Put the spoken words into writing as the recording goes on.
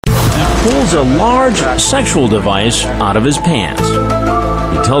pulls a large sexual device out of his pants.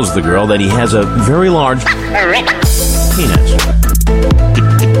 He tells the girl that he has a very large penis.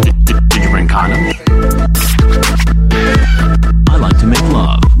 Did you bring condoms? I like to make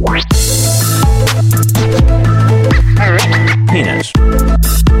love. Penis.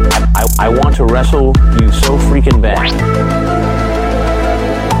 I want to wrestle you so freaking bad.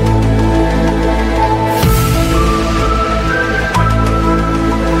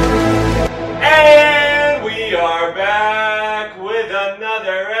 And we are back with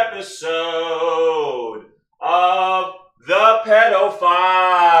another episode of The Pedophiles.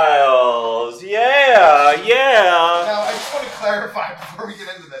 Yeah. Now, I just want to clarify before we get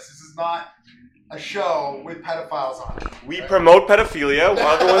into this. This is not a show with pedophiles on it. We promote pedophilia.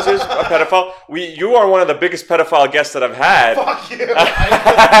 One of the ones is a pedophile. You are one of the biggest pedophile guests that I've had. Fuck you.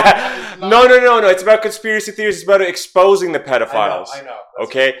 No. It's about conspiracy theories. It's about exposing the pedophiles. I know.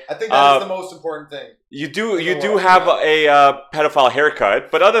 Okay. I think that is the most important thing. You do have a pedophile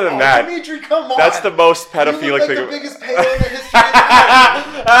haircut, but other than that, Dimitri, come on. that's the most pedophilic you look like thing. the biggest pedo in the history of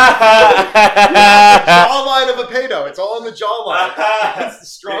the jawline of a pedo. It's all in the jawline. It's the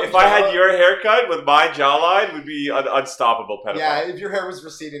strong If I had your haircut with my jawline, we'd be an unstoppable pedophile. Yeah, if your hair was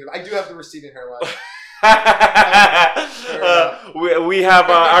receding. I do have the receding hairline. We have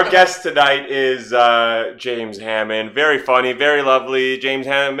our guest tonight is James Hammond. Very funny, very lovely. James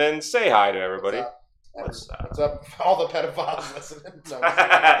Hammond, say hi to everybody. What's up? All the pedophiles listening. No,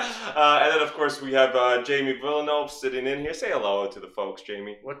 and then, of course, we have Jaime Villeneuve sitting in here. Say hello to the folks,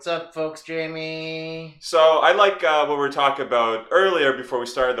 Jaime. What's up, folks, Jamie? So, I like what we were talking about earlier before we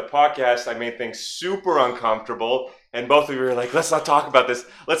started the podcast. I made things super uncomfortable. And both of you were like, let's not talk about this.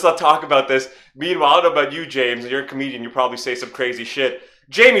 Let's not talk about this. Meanwhile, I don't know about you, James. You're a comedian. You probably say some crazy shit.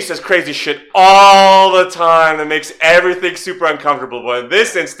 Jaime says crazy shit all the time that makes everything super uncomfortable. But in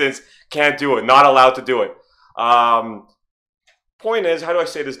this instance, can't do it. Not allowed to do it. Point is, how do I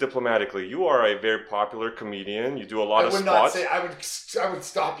say this diplomatically? You are a very popular comedian. You do a lot of spots. I would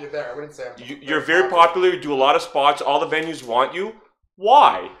stop you there. I wouldn't say You're very popular. You do a lot of spots. All the venues want you.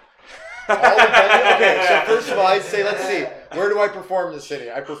 Why? Okay, so first of all, I'd say, let's see. Where do I perform in the city?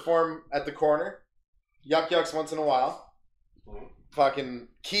 I perform at the Corner. Yuck Yucks once in a while. Fucking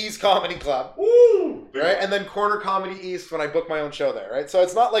Keys Comedy Club. Woo! Right? And then Corner Comedy East when I book my own show there, right? So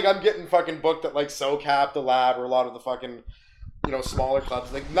it's not like I'm getting fucking booked at like SoCap, The Lab, or a lot of the fucking, smaller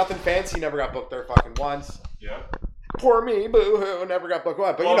clubs. Like nothing fancy, never got booked there fucking once. Yeah. Poor me, boo-hoo, never got booked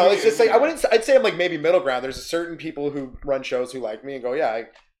once. But it's just like, I'd say I'm like maybe middle ground. There's certain people who run shows who like me and go,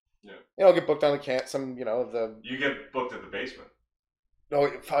 I'll get booked on the the... You get booked at the basement.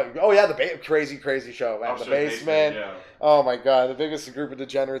 Oh yeah, the crazy show, man. The basement. Yeah. Oh my god, the biggest group of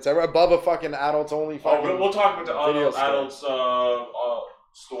degenerates ever. Above a fucking adults only fucking. Oh, we'll talk about the adults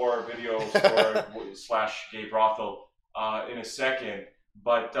store, video store / gay brothel in a second.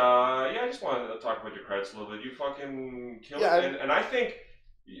 But I just wanted to talk about your credits a little bit. You fucking killed it, and I think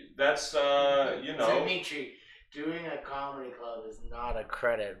that's Dimitri, doing a comedy club is not a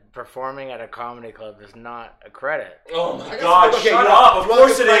credit. Performing at a comedy club is not a credit. Oh my god, shut up. Of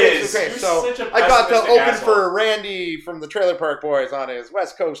course it is. Okay, so I got to open for Randy from the Trailer Park Boys on his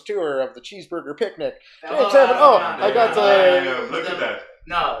West Coast tour of the Cheeseburger Picnic. I got to... Look at that.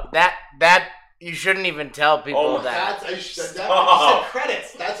 No, that you shouldn't even tell people that. You said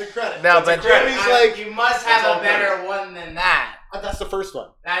credits. That's a credit. No, but you must have a better one than that. That's the first one.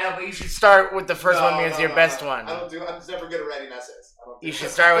 I know, but you should start with the first one because your best one. I'm never good at writing essays. You should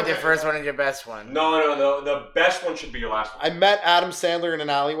start with your first one and your best one. No. The best one should be your last one. I met Adam Sandler in an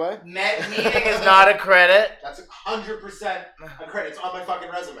alleyway. Meeting is not a credit. That's 100% a credit. It's on my fucking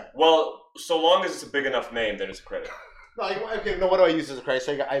resume. Well, so long as it's a big enough name, then it's a credit. What do I use as a credit?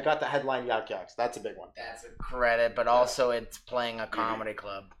 So I got the headline Yuck Yucks. That's a big one. That's a credit, but also it's playing a comedy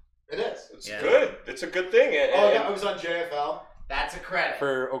club. It is. It's good. It's a good thing. I was on JFL. That's a credit.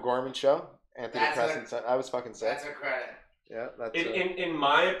 For O'Gorman show. Antidepressants. I was fucking sick. That's a credit. Yeah, that's in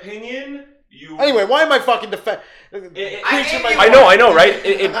my opinion, you... Anyway, why am I fucking defending... I know, right?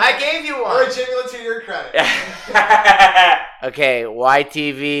 I gave you one. All right, Jamie, let's hear your credit. Okay,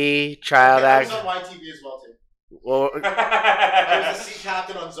 YTV, child act. I was on YTV as well, too. Well, I was a sea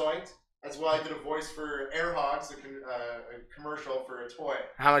captain on Zoinked. As well, I did a voice for Air Hogs, a commercial for a toy.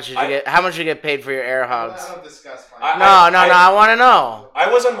 How much did you get? How much you get paid for your Air Hogs? I don't discuss. No. I want to know. I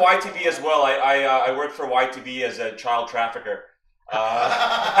was on YTV as well. I worked for YTV as a child trafficker.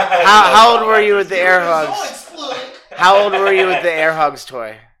 How old were you with the Air Hogs? How old were you with the Air Hogs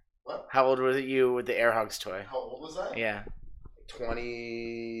toy? What? How old were you with the Air Hogs toy? How old was that? Yeah.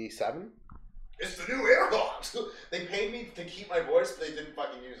 27. It's the new Air Hogs. They paid me to keep my voice, but they didn't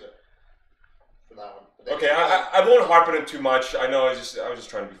fucking use it. for that one. But Okay, I won't harp on it too much. I know I was just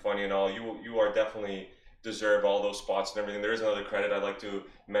trying to be funny and all. You are definitely deserve all those spots and everything. There is another credit I'd like to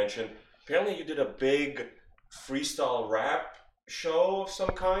mention. Apparently, you did a big freestyle rap show of some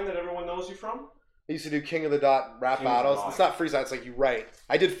kind that everyone knows you from. I used to do King of the Dot rap King of the battles. Dot. It's not freestyle. It's like you write.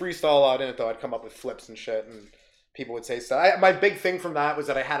 I did freestyle a lot in it though. I'd come up with flips and shit, and people would say stuff. My big thing from that was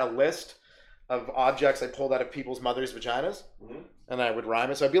that I had a list of objects I pulled out of people's mothers' vaginas, and I would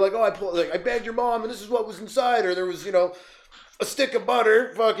rhyme it. So I'd be like, "Oh, I bagged your mom, and this is what was inside her. There was, a stick of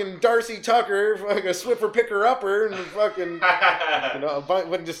butter, fucking Darcy Tucker, fucking a Swiffer picker upper, and fucking,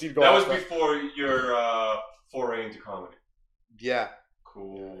 wouldn't just you'd go. That was before your foray into comedy. Yeah.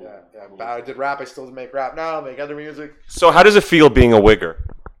 Cool. Yeah. Cool. But I did rap. I still make rap now. I make other music. So how does it feel being a wigger?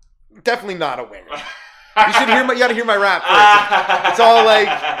 Definitely not a winger. You gotta hear my rap first. It's all like,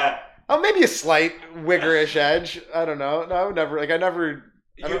 maybe a slight wiggerish edge. I don't know. No, never. Like I never.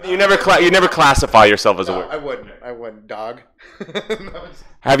 You never classify yourself as a wigger. I wouldn't, dog.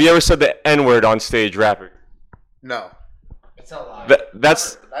 Have you ever said the N-word on stage rapping? No. It's a lie.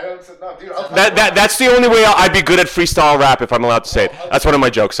 That's I don't. No, dude. that's the only way I'd be good at freestyle rap if I'm allowed to say it. That's one of my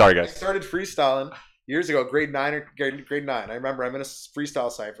jokes. Sorry, I guys. started freestyling years ago, grade 9. I remember I'm in a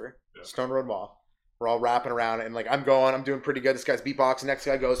freestyle cipher, Stone Road Mall. We're all rapping around, and I'm doing pretty good. This guy's beatboxing. Next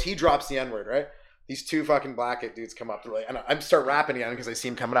guy goes, he drops the N-word, right? These two fucking black dudes come up, and I start rapping again because I see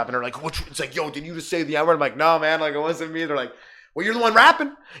him coming up, and they're like, it's like, yo, did you just say the N-word? I'm like, no, man, it wasn't me. They're like, well, you're the one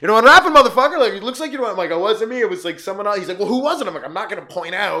rapping. You're the one rapping, motherfucker. Like, it looks like you're the one. I'm like, it wasn't me. It was like someone else. He's like, well, who was it? I'm like, I'm not gonna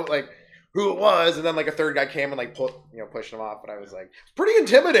point out who it was. And then a third guy came and pushed him off. But I was like, it's pretty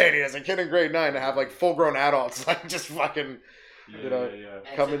intimidating as a kid in grade 9 to have full grown adults just fucking.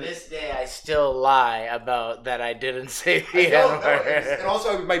 And to this day, I still lie about that I didn't say the N-word. N-word. And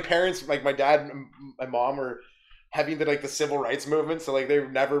also, my parents, my dad and my mom were heavy into the civil rights movement, so they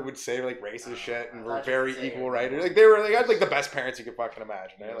never would say racist shit, and were very equal writers. They had the best parents you could fucking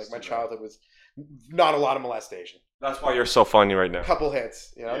imagine. Right? My childhood was not a lot of molestation. That's why you're so funny right now. Couple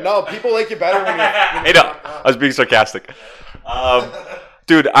hits, No, people like you better when you. Hey, no, I was being sarcastic.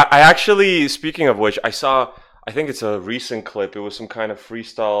 Dude, I actually, speaking of which, I think it's a recent clip. It was some kind of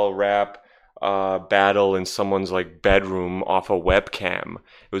freestyle rap battle in someone's bedroom off a webcam.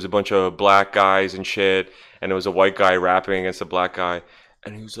 It was a bunch of black guys and shit, and it was a white guy rapping against a black guy,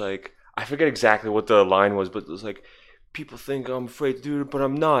 and he was like, I forget exactly what the line was, but it was like, people think I'm afraid to do it, but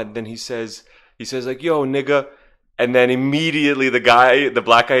I'm not. And then he says yo, nigga. And then immediately the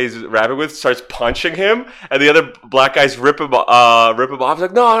black guy he's rapping with starts punching him, and the other black guys rip him off. He's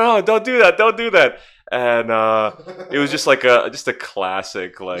like, no, don't do that. And it was just a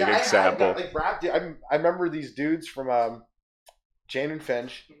classic example. Rap. I remember these dudes from Jane and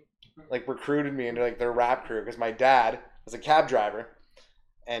Finch recruited me into their rap crew because my dad was a cab driver,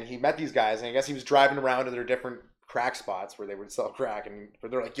 and he met these guys, and I guess he was driving around to their different crack spots where they would sell crack, and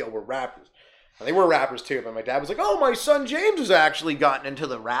they're like, yo, we're rappers. And they were rappers too, but my dad was like, oh, my son James has actually gotten into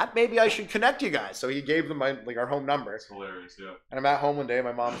the rap. Maybe I should connect you guys. So he gave them our home number. It's hilarious, yeah. And I'm at home one day,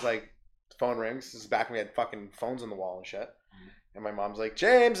 my mom's like, phone rings. This is back when we had fucking phones on the wall and shit. And my mom's like,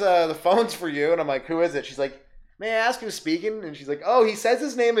 James, the phone's for you. And I'm like, who is it? She's like, may I ask who's speaking? And she's like, oh, he says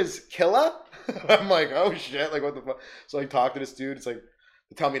his name is Killa? I'm like, oh shit, what the fuck? So I talk to this dude. It's they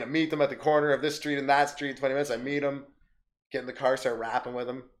tell me to meet them at the corner of this street and that street. 20 minutes, I meet him, get in the car, start rapping with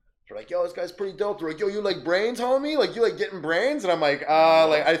him. They're like, yo, this guy's pretty dope. They're like, yo, you like brains, homie? You like getting brains? And I'm like,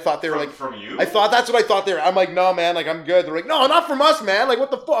 I thought they were from you? I thought that's what I thought they were. I'm like, no, man, I'm good. They're like, no, not from us, man.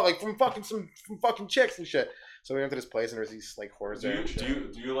 What the fuck? From fucking chicks and shit. So we went to this place and there's these whores there.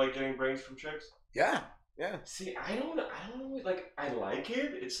 Do you like getting brains from chicks? Yeah. See, I don't I like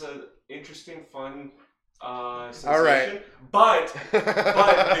it. It's an interesting, fun sensation. All right. But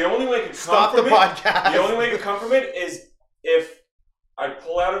the only way it can stop the podcast. The only way it can come from it is if I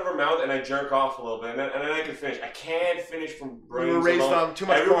pull out of her mouth and I jerk off a little bit, and then I can finish. I can't finish from brains. We were raised on too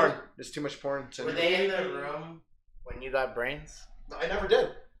much porn. There's too much porn. Were they in the room when you got brains? No, I never did.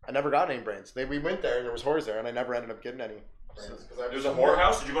 I never got any brains. We went there and there was whores there, and I never ended up getting any brains. There's a whore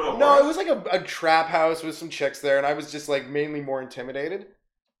house? Did you go to a whore No, house? it was a trap house with some chicks there, and I was just mainly more intimidated,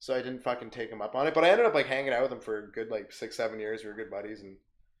 so I didn't fucking take them up on it. But I ended up hanging out with them for a good 6-7 years. We were good buddies, and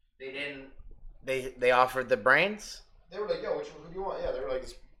they didn't. They offered the brains. They were like, yo, who do you want? Yeah, they were like,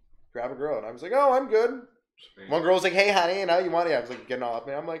 just grab a girl. And I was like, oh, I'm good. One girl was like, hey, honey, you want it? I was getting all up.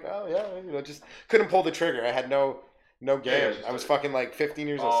 And I'm like, oh, yeah. Just couldn't pull the trigger. I had no game. Yeah, I was fucking 15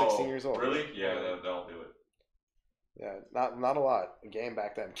 years old, 16 years old. Really? Yeah, that'll do it. Yeah, not a lot of game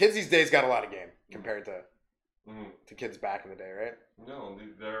back then. Kids these days got a lot of game compared to kids back in the day, right? No,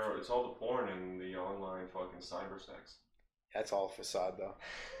 it's all the porn and the online fucking cyber sex. That's all facade, though.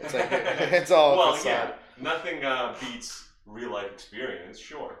 It's like it's all facade. Yeah, nothing beats real life experience,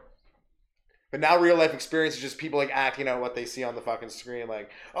 sure. But now real life experience is just people like acting out what they see on the fucking screen.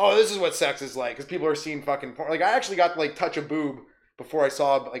 Like, oh, this is what sex is like, because people are seeing fucking porn. Like, I actually got to like touch a boob before I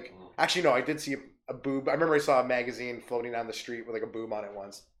saw like. Actually, no, I did see a boob. I remember I saw a magazine floating down the street with like a boob on it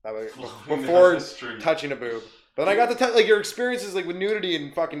once. That was before touching a boob. But then I got to touch like your experiences like with nudity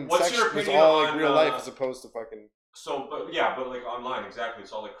and fucking sex was all like real life as opposed to fucking. So, but like online, exactly.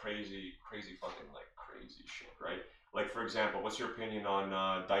 It's all like crazy fucking like crazy shit, right? Like for example, what's your opinion on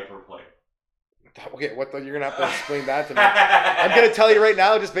diaper play? Okay, you're gonna have to explain that to me. I'm gonna tell you right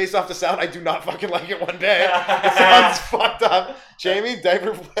now, just based off the sound, I do not fucking like it one day. It sounds fucked up. Jaime,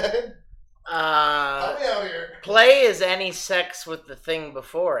 diaper play? Help me out here. Play is any sex with the thing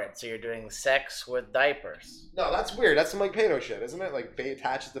before it, so you're doing sex with diapers. No, that's weird. That's some like pedo shit, isn't it? Like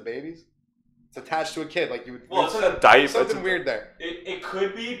attaches to babies. It's attached to a kid, like you would. Well, it's like a diaper. Something weird there. It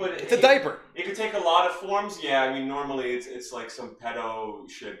could be, but it's a diaper. It could take a lot of forms. Yeah, I mean, normally it's like some pedo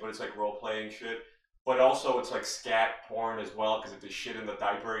shit, but it's like role playing shit. But also, it's like scat porn as well, because if there's shit in the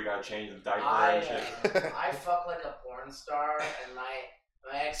diaper, you gotta change the diaper and shit. I fuck like a porn star, and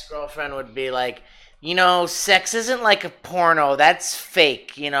my ex-girlfriend would be like, you know, sex isn't like a porno. That's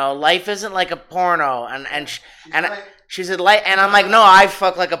fake. You know, life isn't like a porno. She said, and I'm like, no, I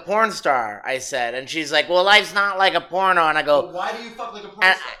fuck like a porn star, I said. And she's like, well, life's not like a porno. And I go, well, why do you fuck like a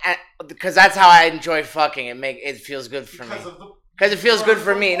porn star? Because that's how I enjoy fucking. It feels good for me. Because it feels good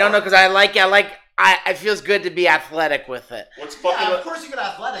for me. No, because it feels good to be athletic with it. What's fucking? Yeah, of course you get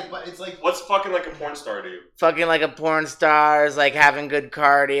athletic, but it's like. What's fucking like a porn star to you? Fucking like a porn star is like having good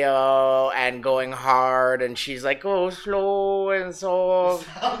cardio and going hard, and she's like, go slow and so.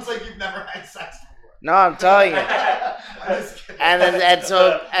 Sounds like you've never had sex before. No, I'm telling you. Well,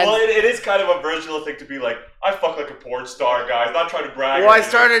 it is kind of a virginal thing to be like, I fuck like a porn star, guys. Not trying to brag. Well, I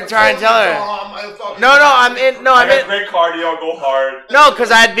started trying to tell her. I'm in. Great cardio, go hard. No,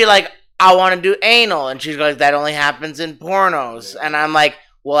 because I'd be like, I want to do anal, and she's like, that only happens in pornos, and I'm like,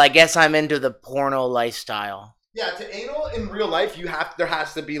 well, I guess I'm into the porno lifestyle. Yeah, to anal in real life, there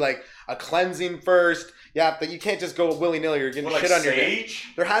has to be like a cleansing first. You can't just go willy nilly. You're getting shit on your dick.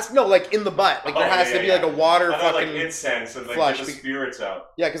 There has like in the butt. Like there has to be like a water fucking like incense and like flush. Get the spirits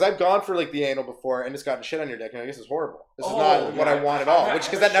out. Yeah, because I've gone for like the anal before and it's gotten shit on your dick, and I guess it's horrible. This is not what I want at all.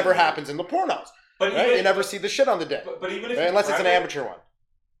 Because that never happens in the pornos. But right? You never see the shit on the dick. But even if unless it's an amateur one,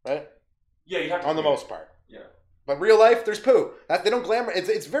 right? Yeah, you have to. On the most part. Yeah. But real life, there's poo. They don't glamour.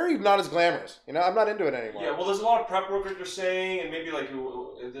 It's very not as glamorous. You know, I'm not into it anymore. Yeah, well, there's a lot of prep work that you're saying, and maybe like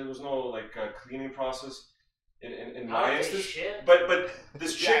there was no like cleaning process in my instance. But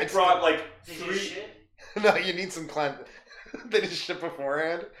this chick brought like three. No, you need some cleanse. They just shit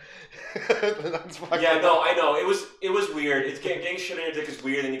beforehand. Yeah, no, I know. It was weird. It's getting shit on your dick is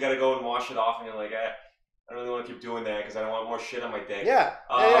weird, and you got to go and wash it off, and you're like, I don't really want to keep doing that because I don't want more shit on my dick. Yeah.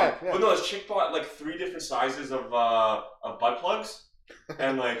 But no, this chick bought like 3 different sizes of butt plugs,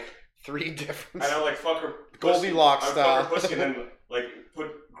 and like 3 different. And I like fuck her Goldilocks style. Fuck her pussy, and then like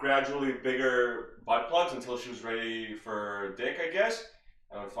put gradually bigger butt plugs until she was ready for dick, I guess.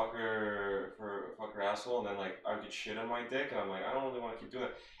 And I would fuck her asshole, and then like I would get shit on my dick, and I'm like, I don't really want to keep doing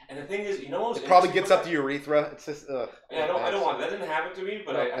that. And the thing is, you know, it probably gets up to urethra. It's just yeah, I don't want that. Didn't happen to me,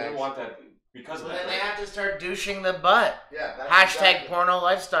 but I didn't want that. Because of that, then they have to start douching the butt. Yeah. Hashtag porno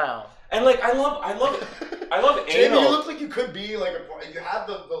lifestyle. And like I love anal. Jamie, you look like you could be like you have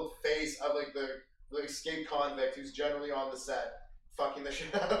the face of like the escaped convict who's generally on the set fucking the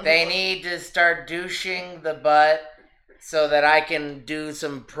shit out of They need to start douching the butt so that I can do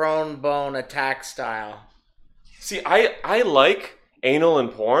some prone bone attack style. See, I like anal in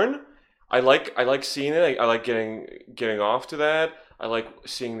porn. I like seeing it. I like getting off to that. I like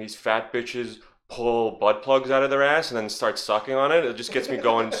seeing these fat bitches pull butt plugs out of their ass and then start sucking on it. It just gets me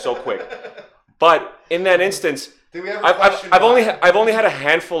going so quick. But in that instance, I've only had a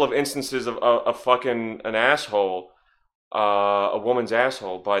handful of instances of fucking an asshole, a woman's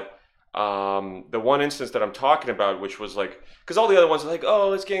asshole. But the one instance that I'm talking about, which was like, because all the other ones are like,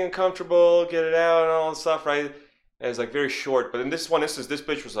 oh, it's getting uncomfortable, get it out, and all that stuff, right? And it's like very short. But in this one instance, this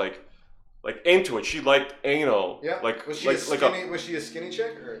bitch was like into it. She liked anal. Yeah. Like was she a skinny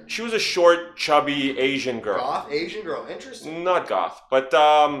chick or? She was a short, chubby Asian girl. Goth Asian girl, interesting. Not goth, but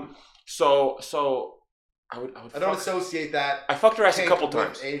so I would. I don't associate that. I fucked her ass a couple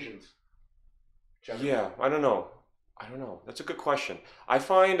times. Asians. Yeah, I don't know. That's a good question. I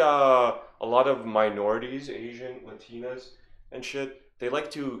find a lot of minorities, Asian, Latinas, and shit, they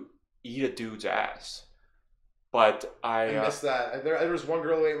like to eat a dude's ass. But I missed that. There was one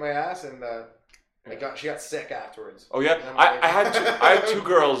girl who ate my ass, and She got sick afterwards. Oh yeah, I had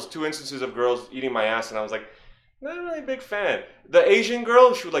two instances of girls eating my ass, and I was like, not really a big fan. The Asian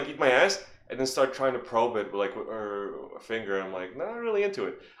girl, she would like eat my ass and then start trying to probe it with like her finger. I'm like, not really into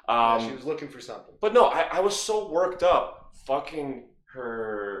it. She was looking for something. But no, I was so worked up, fucking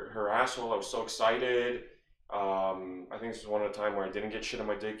her asshole. I was so excited. I think this was one of the time where I didn't get shit on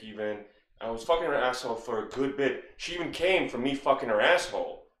my dick even. I was fucking her asshole for a good bit. She even came from me fucking her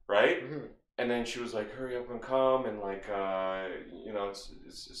asshole, right? Mm-hmm. And then she was like, hurry up and come, and like,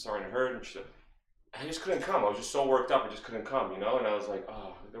 it's starting to hurt, and shit. I just couldn't come. I was just so worked up, I just couldn't come, and I was like,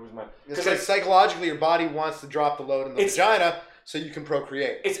 oh, there was my... Because like psychologically, your body wants to drop the load in the vagina so you can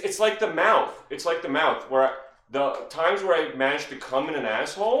procreate. It's like the mouth. It's like the mouth, where the times where I managed to come in an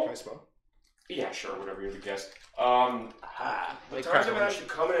asshole... Can I smoke? Yeah, sure, whatever, you're the guest. The times I managed to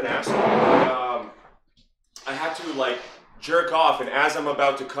come in an asshole, I had to, like, jerk off, and as I'm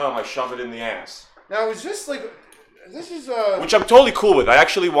about to come, I shove it in the ass. Now, it's just like... This is... Which I'm totally cool with. I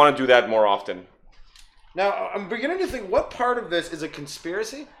actually want to do that more often. Now, I'm beginning to think, what part of this is a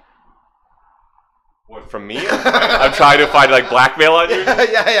conspiracy? What, from me? I'm trying to find, like, blackmail on you?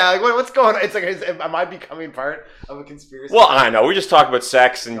 Yeah. Like, what's going on? It's like, am I becoming part of a conspiracy? Well, I know. We just talked about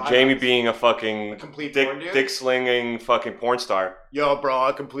sex and Jamie being a fucking complete dick-slinging fucking porn star. Yo, bro,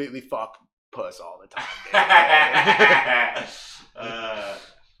 I completely fuck puss all the time.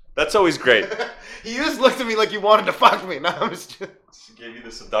 That's always great. He just looked at me like he wanted to fuck me. No, I was just... She gave you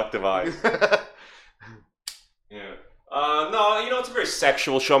the seductive eyes. Yeah. No, it's a very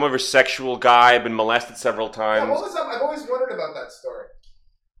sexual show. I'm a very sexual guy. I've been molested several times. Yeah, what was up? I've always wondered about that story.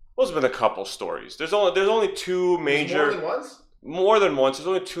 Well, there's been a couple stories. There's only two major... More than once? More than once. There's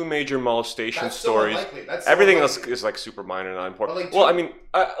only two major molestation stories. That's everything else is like super minor and not important. Well, I mean,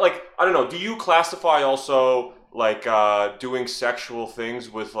 I don't know. Do you classify also like doing sexual things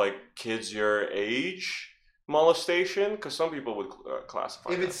with like kids your age molestation? Because some people would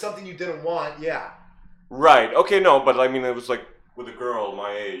classify. If it's something you didn't want, yeah. Right. Okay. No, but I mean, it was like with a girl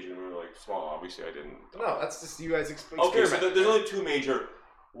my age, and we were like small. Obviously, I didn't. No, that's just you guys explain. Okay, so there's only two major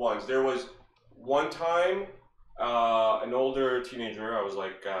ones. There was one time, an older teenager. I was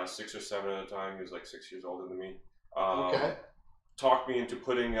like 6 or 7 at the time. He was like 6 years older than me. Okay. Talked me into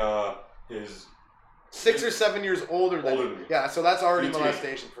putting his 6 or 7 years older than me. Yeah, so that's already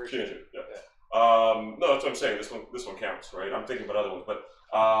molestation for sure. Teenager, yeah. No, that's what I'm saying. This one counts, right? I'm thinking about other ones, but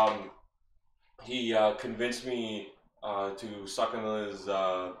he convinced me to suck on his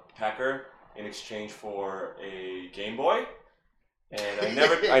pecker in exchange for a Game Boy, and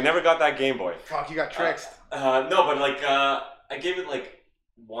I never got that Game Boy. Fuck, you got tricked. No, but like I gave it like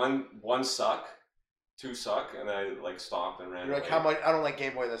one suck, 2 suck, and I like stopped and ran. You're like, how much? I don't like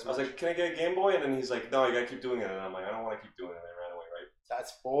Game Boy this much. I was like, can I get a Game Boy? And then he's like, no, you gotta keep doing it. And I'm like, I don't want to keep doing it. And I ran away, right?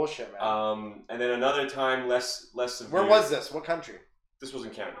 That's bullshit, man. And then another time, less severe. Where was this? What country? This was in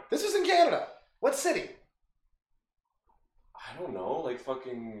Canada. This was in Canada. What city? I don't know, like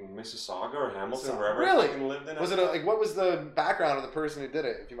fucking Mississauga or Hamilton, wherever really? I fucking lived in. Was it like what was the background of the person who did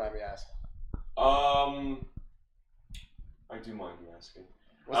it? If you mind me asking. I do mind you asking.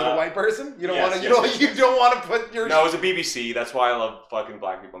 Was it a white person? You don't want to. You don't want to put your. No, it was a BBC. That's why I love fucking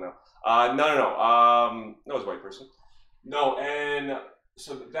black people now. No, it was a white person. No, and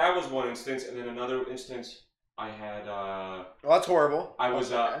so that was one instance, and then another instance. I had. Well, that's horrible. I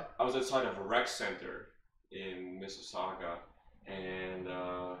was outside of a rec center in Mississauga, and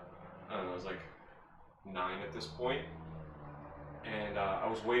I don't know, I was like 9 at this point, and I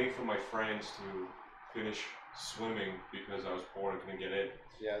was waiting for my friends to finish swimming because I was poor and couldn't get in.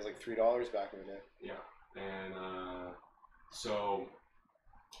 Yeah, it was like $3 back in the day. Yeah, and so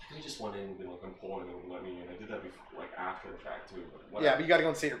I just went in and been like, I'm poor, and they wouldn't let me in. I did that before, like after the fact too. But yeah, but you got to go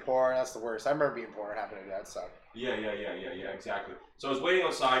and say you're poor, and that's the worst. I remember being poor and happening to that stuff. Yeah, exactly. So I was waiting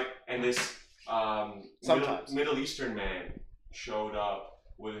outside, and this Middle Eastern man showed up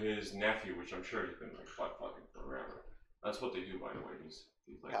with his nephew, which I'm sure he's been like fucking forever. That's what they do, by the way. These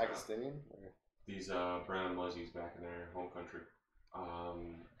like Pakistani? These brown muzzies back in their home country.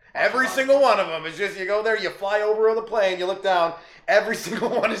 Every single one of them is just, you go there, you fly over on the plane, you look down, every single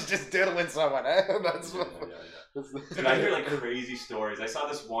one is just diddling someone. That's Dude, I hear like crazy stories. I saw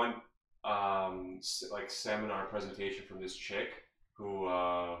this one like seminar presentation from this chick who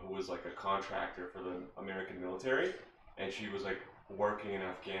was like a contractor for the American military, and she was like working in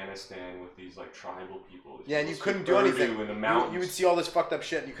Afghanistan with these like tribal people. Yeah, and you couldn't do anything. In the mountains. You would see all this fucked up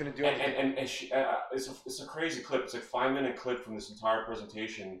shit, and you couldn't do anything. And she, it's a crazy clip. It's like 5-minute clip from this entire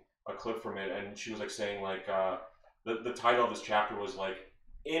presentation. A clip from it, and she was like saying like the title of this chapter was like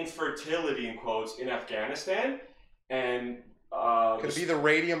infertility in quotes in Afghanistan, and Could it be the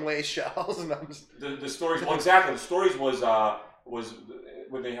radium lace shells? And the stories. Well, exactly. The stories was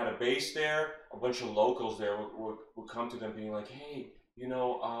when they had a base there. A bunch of locals there would come to them being like, hey, you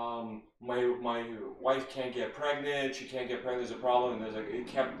know, my wife can't get pregnant. She can't get pregnant. There's a problem. And there's like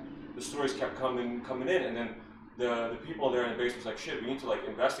the stories kept coming in, and then the people there in the base was like, shit, we need to like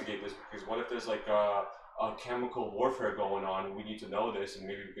investigate this, because what if there's like a chemical warfare going on? We need to know this, and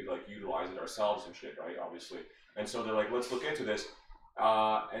maybe we could like utilize it ourselves and shit, right? Obviously. And so they're like, let's look into this.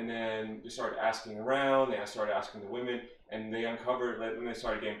 And then they started asking around. They started asking the women, and they uncovered that when they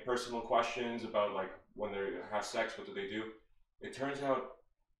started getting personal questions about like when they have sex, what do they do? It turns out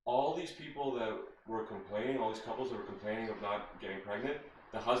all these people that were complaining, all these couples that were complaining of not getting pregnant,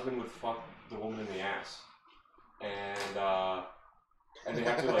 the husband would fuck the woman in the ass, and they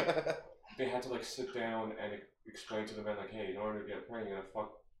had to like sit down and explain to the men like, hey, in order to get pregnant, you gotta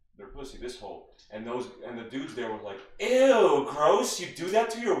fuck their pussy this hole. And the dudes there were like, ew, gross, you do that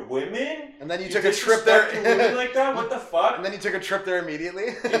to your women? And then you took a trip there women like that? What the fuck? And then you took a trip there immediately?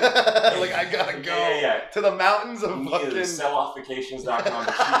 Like, I gotta go to the mountains of fucking selloutvacations.com,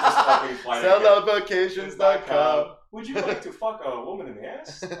 the cheapest fucking flight. Selloutvacations.com. Would you like to fuck a woman in the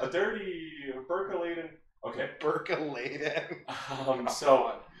ass? A dirty, percolating. Okay. Percolating.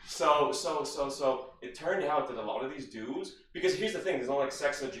 So it turned out that a lot of these dudes, because here's the thing, there's no like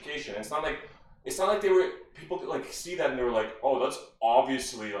sex education. It's not like people could like see that and they were like, oh, that's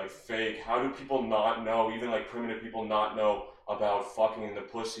obviously like fake. How do people not know, even like primitive people not know about fucking in the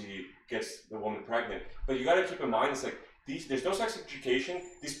pussy gets the woman pregnant? But you gotta keep in mind, it's like, there's no sex education.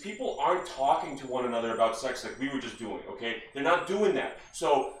 These people aren't talking to one another about sex like we were just doing, okay? They're not doing that.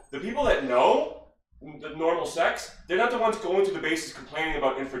 So the people that know the normal sex, they're not the ones going to the bases complaining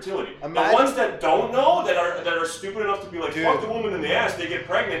about infertility. The ones that don't know, that are stupid enough to be like, fuck the woman in the ass, they get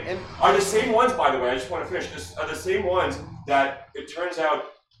pregnant, are the same ones, by the way, I just want to finish this, are the same ones that it turns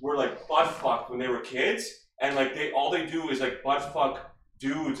out were like butt fucked when they were kids, and like all they do is like butt fuck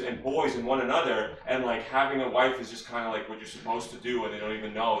dudes and boys and one another, and like having a wife is just kind of like what you're supposed to do, and they don't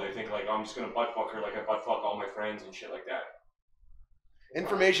even know. They think like, oh, I'm just gonna butt fuck her like I butt fuck all my friends and shit like that.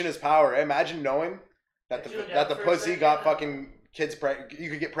 Information is power. Imagine knowing that the pussy got fucking kids pregnant. You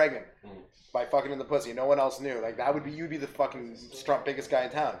could get pregnant by fucking in the pussy. No one else knew. Like you'd be the fucking biggest guy in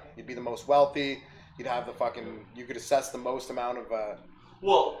town. You'd be the most wealthy. You'd have the fucking. You could assess the most amount of.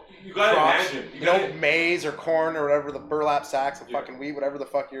 Well, you gotta crops. imagine. Maize or corn or whatever, the burlap sacks of fucking wheat, whatever the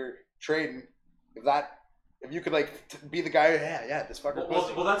fuck you're trading. If you could like be the guy, this fucker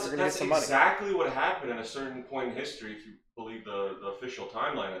pussy. Well, that's exactly what happened at a certain point in history, if you believe the official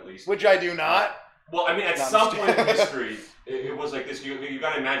timeline at least. Which I do not. Well, I mean, at some point in history, it was like this. You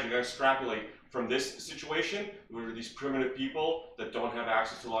got to imagine, you got to extrapolate from this situation, where these primitive people that don't have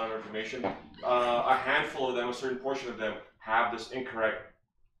access to a lot of information, a handful of them, a certain portion of them, have this incorrect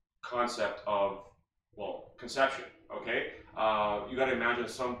concept of, conception, okay? You got to imagine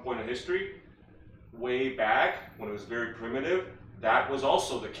at some point in history, way back, when it was very primitive, that was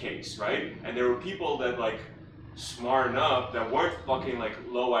also the case, right? And there were people that, like, smart enough, that weren't fucking, like,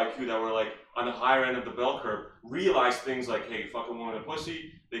 low IQ, that were, like, on the higher end of the bell curve, realize things like, hey, you fuck a woman in a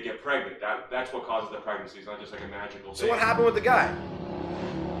pussy, they get pregnant. That's what causes the pregnancy. It's not just like a magical thing. So what happened with the guy?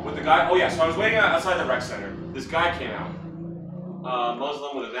 With the guy? Oh yeah, so I was waiting outside the rec center. This guy came out.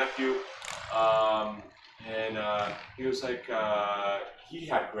 Muslim with a nephew. And he was like, he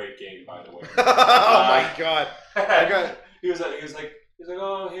had great game, by the way. Oh my god. He was like,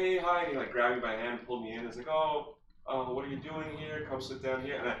 oh, hey, hi. And he like grabbed me by the hand, pulled me in. He's like, oh, what are you doing here? Come sit down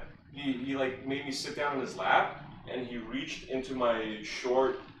here. And he like made me sit down in his lap, and he reached into my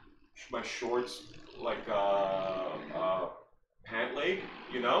shorts, like pant leg,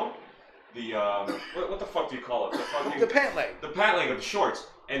 you know, the what the fuck do you call it? The pant leg. The pant leg of the shorts,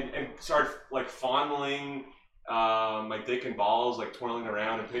 and started like fondling my dick and balls, like twirling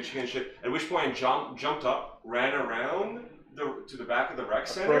around and pinching and shit. At which point I jumped up, ran around to the back of the rec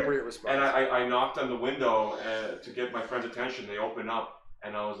center. Appropriate response. And I knocked on the window to get my friend's attention. They opened up.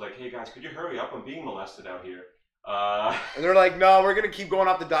 And I was like, hey guys, could you hurry up? I'm being molested out here. And they're like, no, we're going to keep going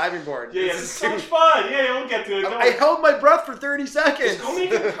off the diving board. Yeah, this is so much fun. Yeah, we'll get to it. I held my breath for 30 seconds. Just go make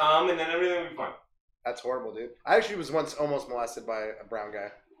it come and then everything will be fine. That's horrible, dude. I actually was once almost molested by a brown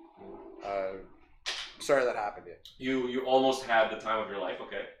guy. Sorry that happened to you. You almost had the time of your life,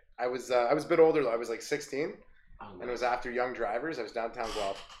 okay. I was a bit older though. I was like 16. And it was after Young Drivers. I was downtown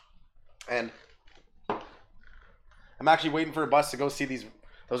Guelph. And I'm actually waiting for a bus to go see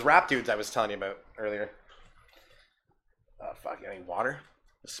those rap dudes I was telling you about earlier. Fuck, any water?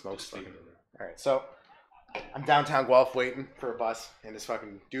 The smoke's fucking. All right, so I'm downtown Guelph waiting for a bus, and this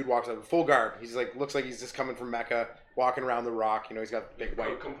fucking dude walks up in full garb. He's like, looks like he's just coming from Mecca, walking around the Rock. You know, he's got the big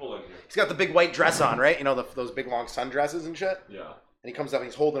white. Come pull in here. He's got the big white dress on, right? You know, those big long sundresses and shit. Yeah. And he comes up and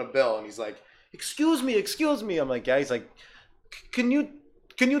he's holding a bill, and he's like, "Excuse me." I'm like, "Yeah." He's like, "Can you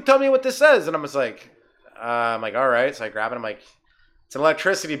tell me what this says?" And I'm just like, I'm like, "All right." So I grab it. I'm like, "It's an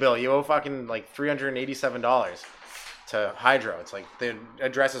electricity bill. You owe fucking like $387 to Hydro. It's like the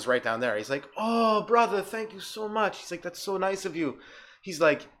address is right down there." He's like, "Oh, brother, thank you so much." He's like, "That's so nice of you." He's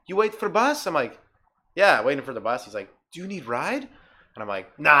like, "You wait for bus?" I'm like, "Yeah, waiting for the bus." He's like, "Do you need ride?" And I'm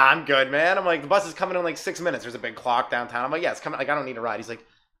like, "Nah, I'm good, man." I'm like, "The bus is coming in like 6 minutes. There's a big clock downtown." I'm like, "Yeah, it's coming. Like, I don't need a ride." He's like,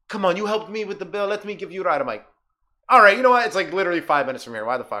 "Come on, you helped me with the bill. Let me give you a ride." I'm like, "All right, you know what? It's like literally 5 minutes from here.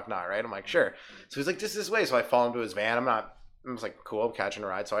 Why the fuck not, right?" I'm like, "Sure." So he's like, "Just this way." So I fall into his van. I'm just like, "Cool, I'm catching a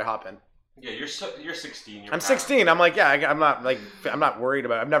ride." So I hop in. Yeah, you're 16. I'm 16. I'm like, yeah, I'm not worried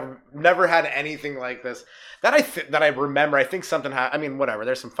about it. I've never had anything like this that I remember. I think something I mean, whatever.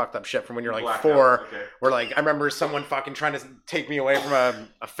 There's some fucked up shit from when you're like Blacked 4, out, okay. where like I remember someone fucking trying to take me away from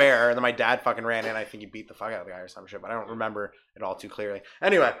a fair, and then my dad fucking ran in. I think he beat the fuck out of the guy or some shit, but I don't remember it all too clearly.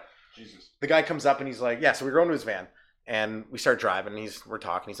 Anyway, Jesus. the guy comes up and he's like, yeah. So we go into his van. And we start driving, and we're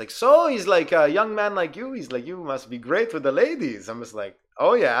talking. He's like, "So," he's like, "A young man like you." He's like, "You must be great with the ladies." I'm just like,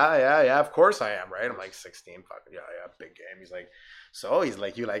 "Oh yeah, of course I am, right?" I'm like 16, fucking yeah, big game. He's like, "So," he's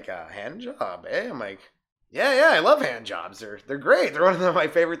like, "You like a hand job, eh?" I'm like, yeah, I love hand jobs. They're great. They're one of my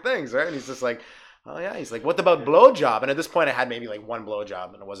favorite things, right? And he's just like, "Oh yeah." He's like, "What about blowjob?" And at this point, I had maybe like one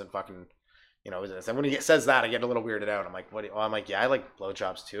blowjob, and it wasn't fucking, you know. And when he says that, I get a little weirded out. I'm like, "What?" I'm like, "Yeah, I like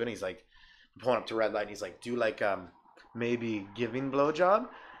blowjobs too." And he's like, pulling up to red light, and he's like, "Do you like maybe giving blowjob?"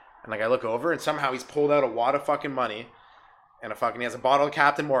 And like I look over, and somehow he's pulled out a wad of fucking money, and he has a bottle of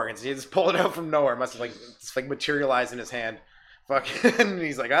Captain Morgan's. He just pulled it out from nowhere. Must have like it's like materialized in his hand. Fucking, and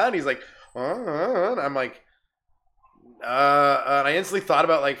he's like, and he's like, and I'm like, and I instantly thought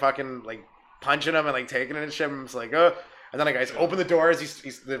about like fucking like punching him and like taking it and shit. I'm just like, and then I guys open the door as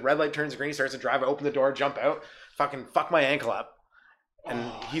he's the red light turns green. He starts to drive. I open the door, jump out, fucking fuck my ankle up. And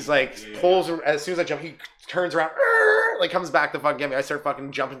he's like, pulls, as soon as I jump, he turns around, like comes back to fucking get me. I start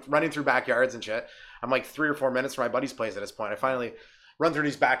fucking jumping, running through backyards and shit. I'm like 3 or 4 minutes from my buddy's place at this point. I finally run through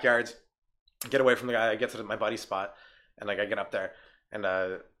these backyards, get away from the guy. I get to my buddy's spot, and like I get up there, and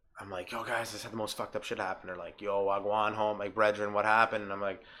I'm like, "Yo, guys, this had the most fucked up shit happen." They're like, "Yo, Wagwan home, like, brethren, what happened?" And I'm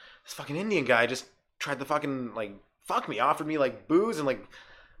like, "This fucking Indian guy just tried to fucking like fuck me, offered me like booze and like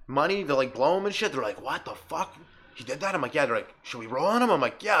money to like blow him and shit." They're like, "What the fuck? He did that?" I'm like, "Yeah." They're like, "Should we roll on him?" I'm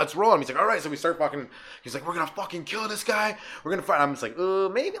like, "Yeah, let's roll on him." He's like, "All right." So we start fucking, he's like, "We're going to fucking kill this guy. We're going to fight." I'm just like,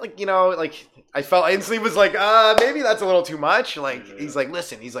 maybe like, you know, like I instantly was like, maybe that's a little too much. Like, he's like,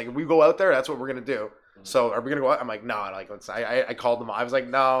 "Listen," he's like, "If we go out there, that's what we're going to do. So are we going to go out?" I'm like, "No." Like, I called them. I was like,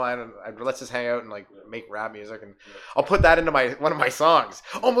 "No, let's just hang out and like make rap music. And I'll put that into one of my songs.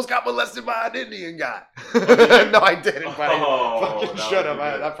 Almost got molested by an Indian guy." No, I didn't, but I fucking should have.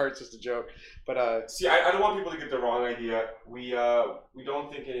 That part's just a joke. But see, I don't want people to get the wrong idea. We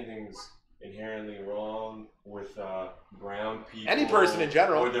don't think anything's inherently wrong with brown people. Any person in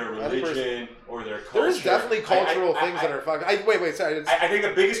general, or their religion, or their culture. There's definitely cultural things that are fucking. Wait, sorry. I think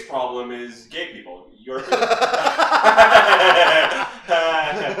the biggest problem is gay people.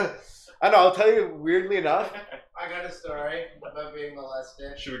 I know. I'll tell you. Weirdly enough, I got a story about being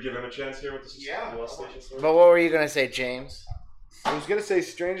molested. Should we give him a chance here with this molestation story? But what were you gonna say, James? I was gonna say,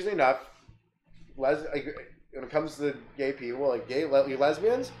 strangely enough, when it comes to gay people, like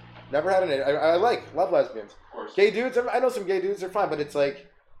lesbians, never had an. I love lesbians. Of course. Gay dudes, I know some gay dudes are fine, but it's like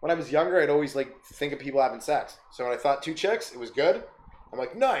when I was younger, I'd always like think of people having sex. So when I thought 2 chicks, it was good. I'm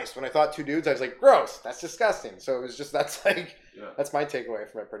like, nice. When I thought 2 dudes, I was like, gross. That's disgusting. So it was just that's my takeaway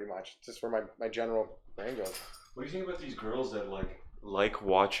from it, pretty much. Just where my general brain goes. What do you think about these girls that like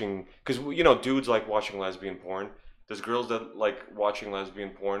watching? Because you know, dudes like watching lesbian porn. There's girls that like watching lesbian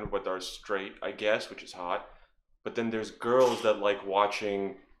porn but are straight, I guess, which is hot. But then there's girls that like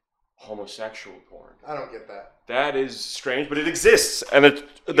watching homosexual porn. I don't get that. That is strange, but it exists, and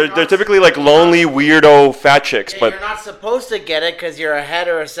they're typically like lonely, weirdo, fat chicks. Yeah, but you're not supposed to get it because you're a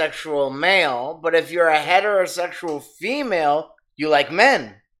heterosexual male. But if you're a heterosexual female, you like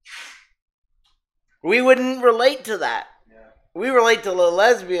men. We wouldn't relate to that. Yeah. We relate to the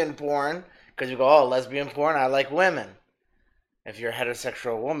lesbian porn because you go, "Oh, lesbian porn, I like women." If you're a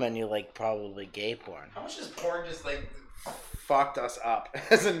heterosexual woman, you like probably gay porn. How much does porn just like fucked us up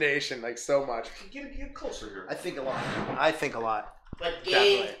as a nation, like so much? Get closer here. I think a lot. But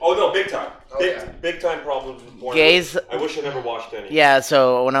gay. Definitely. Oh no, big time. Oh, big time problems with porn. Gays. I wish I never watched any. Yeah,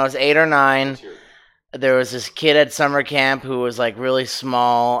 so when I was 8 or 9, there was this kid at summer camp who was like really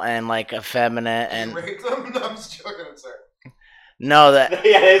small and like effeminate and You raped them? No, I'm just joking. I'm sorry. no that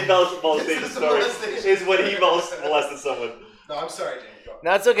Yeah, his molestation This is story molestation. is when he molested someone. No, I'm sorry, James. Go.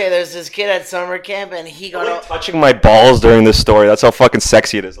 no, it's okay. There's this kid at summer camp and he got all, touching my balls during this story. That's how fucking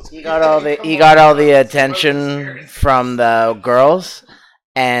sexy it is. he got all the attention from the girls,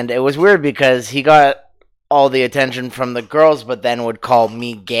 and it was weird because he got all the attention from the girls, but then would call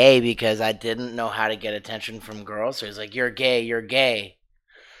me gay because I didn't know how to get attention from girls. So he's like, "You're gay, you're gay,"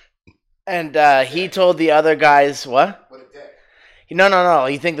 and he told the other guys what? What a dick. No.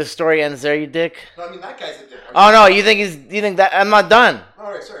 You think the story ends there, you dick? No, I mean, that guy's a dick. Oh no, you think that I'm not done?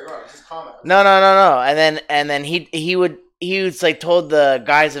 All right, sorry, go on. Just comment. No. And then he would like told the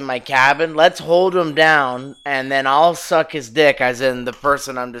guys in my cabin, let's hold him down, and then I'll suck his dick, as in the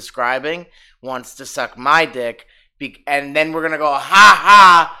person I'm describing wants to suck my dick, and then we're gonna go, ha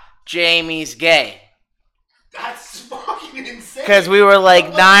ha, Jamie's gay. That's fucking insane. Because we were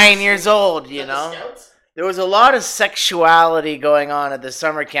like 9 years old, you Is that the know. Scouts? There was a lot of sexuality going on at the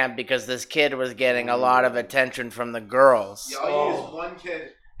summer camp because this kid was getting a lot of attention from the girls. Yeah, all you need is one kid.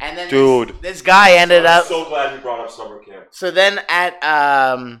 And then Dude. this guy ended I'm up. so glad you brought up summer camp. So then at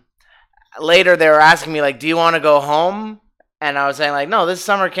later they were asking me like, "Do you want to go home?" And I was saying like, "No, this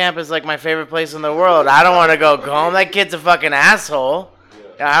summer camp is like my favorite place in the world. I don't want to go home. That kid's a fucking asshole.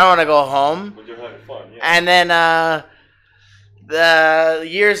 I don't want to go home." But you're having fun, yeah. And then the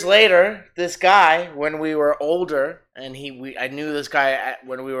years later, this guy, when we were older, and I knew this guy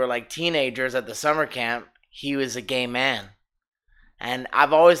when we were like teenagers at the summer camp. He was a gay man. And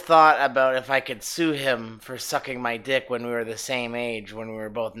I've always thought about if I could sue him for sucking my dick when we were the same age, when we were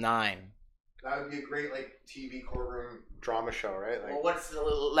both 9. That would be a great like TV courtroom drama show, right? Like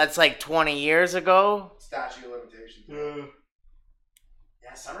Well, that's like 20 years ago? statute of limitations.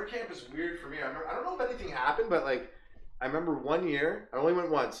 Yeah, summer camp is weird for me. I don't know if anything happened, but like I remember one year, I only went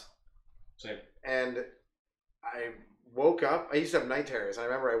once. Same. And I woke up. I used to have night terrors. I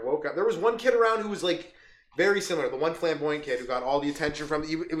remember I woke up. There was one kid around who was like very similar. The one flamboyant kid who got all the attention from.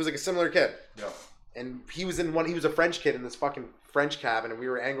 It was like a similar kid. Yeah. And he was in one. He was a French kid in this fucking French cabin, and we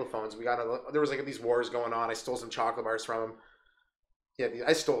were Anglophones. There was like these wars going on. I stole some chocolate bars from him. Yeah,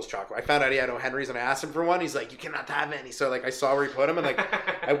 I stole his chocolate. I found out he had O'Henry's, and I asked him for one. He's like, "You cannot have any." So like, I saw where he put him, and like,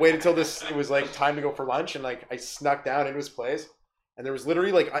 I waited till it was like time to go for lunch, and like, I snuck down into his place, and there was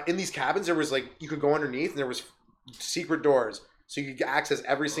literally like in these cabins, there was like you could go underneath, and there was secret doors, so you could access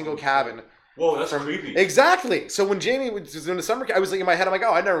every single cabin. Whoa, that's creepy. Exactly. So when Jamie was in the summer camp, I was like in my head, I'm like,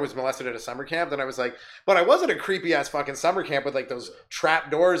 oh, I never was molested at a summer camp. Then I was like, but I was at a creepy ass fucking summer camp with like those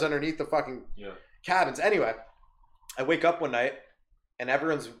trap doors underneath the fucking cabins. Anyway, I wake up one night and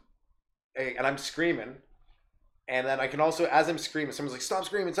and I'm screaming. And then I can also, as I'm screaming, someone's like, stop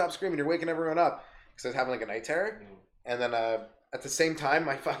screaming, you're waking everyone up. Because I was having like a night terror. And then at the same time,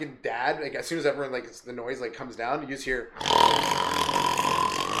 my fucking dad, like as soon as everyone, like the noise like comes down, you just hear...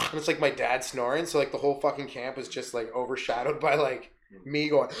 And it's like my dad snoring, so like the whole fucking camp is just like overshadowed by like me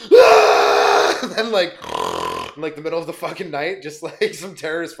going, ah! And then like in like the middle of the fucking night, just like some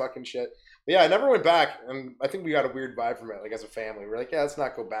terrorist fucking shit. But yeah, I never went back, and I think we got a weird vibe from it. Like as a family, we're like, yeah, let's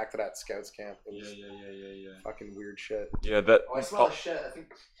not go back to that scouts camp. It was Yeah. fucking weird shit. Yeah, that. Oh, I smell a shit. I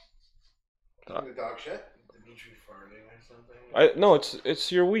think the dog shit. Dimitri farting or something? No,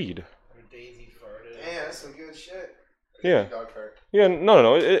 it's your weed. Or Daisy farted? Yeah, that's some good shit. Yeah. Dog fart. Yeah,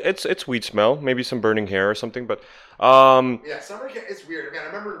 no. It's weed smell. Maybe some burning hair or something. But Yeah, summer camp. It's weird. Man, I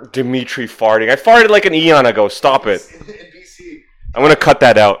remember Dimitri farting. I farted like an eon ago. Stop it. in BC. I'm gonna cut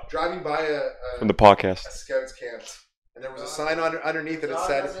that out Driving by from the podcast. a scouts camp, and there was a sign underneath it that Dog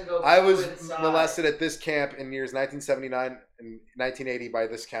said, doesn't go I was inside. molested at this camp in years 1979 and 1980 by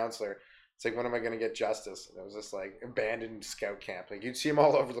this counselor. It's like, when am I going to get justice? And it was just like abandoned scout camp. Like you'd see them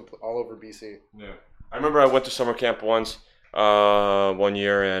all over BC. Yeah. I remember I went to summer camp once, 1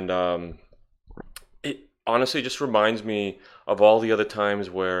 year, and it honestly just reminds me of all the other times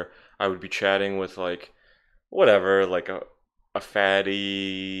where I would be chatting with like whatever, like a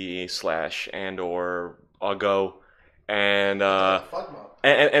fatty / and or uggo, and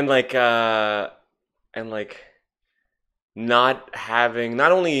like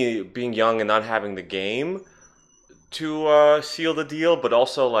not only being young and not having the game to seal the deal, but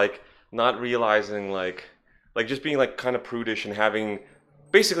also like not realizing like just being like kind of prudish and having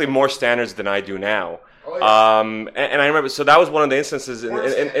basically more standards than I do now. Oh, yeah. And I remember, so that was one of the instances in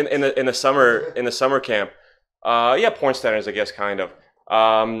the summer camp. Yeah, porn standards, I guess, kind of.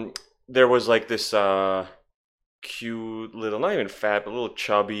 There was like this cute little, not even fat, but a little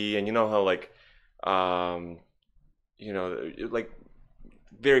chubby, and you know how like, like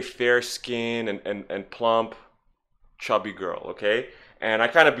very fair skin and plump, chubby girl, okay? And I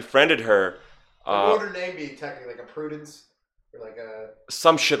kind of befriended her. What would her name be technically? Like a Prudence? Or like a...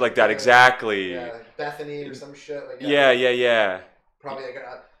 Some shit like that, exactly. Yeah, like Bethany or some shit. Like, yeah. Probably like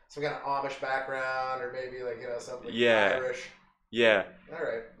some kind of Amish background or maybe like, something like Irish. Yeah.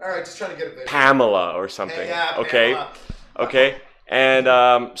 All right, just trying to get a vision. Pamela or something. Yeah, okay. Pamela. Okay.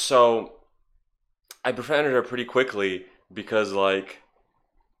 And so I befriended her pretty quickly because like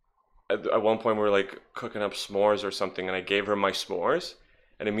at one point we were like cooking up s'mores or something, and I gave her my s'mores,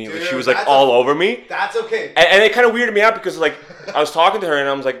 and immediately she was like all over me. That's okay. And it kind of weirded me out because like I was talking to her and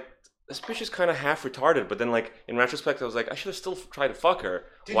I was like, this bitch is kind of half retarded. But then like in retrospect, I was like, I should have still tried to fuck her.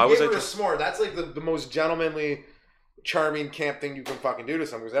 Dude, Why you was gave I her just a s'more? That's like the most gentlemanly, charming camp thing you can fucking do to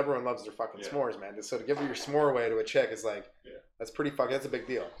someone, because everyone loves their fucking s'mores, man. So to give her your s'more away to a chick is like, that's pretty fucking. That's a big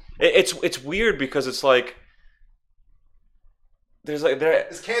deal. It's weird because it's like. There's like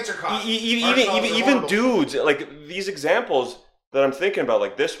it's cancer causing. Even dudes, like these examples that I'm thinking about,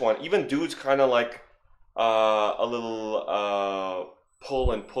 like this one, even dudes kind of like a little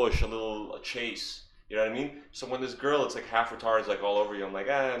pull and push, a little chase. You know what I mean? So when this girl, it's like half retarded, like all over you. I'm like,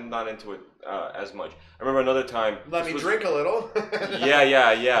 I'm not into it as much. I remember another time. Let me drink a little.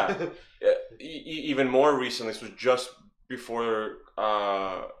 yeah. Even more recently, this was just before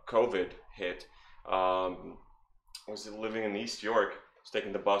COVID hit. I was living in East York. I was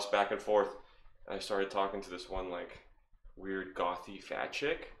taking the bus back and forth, and I started talking to this one like weird gothy fat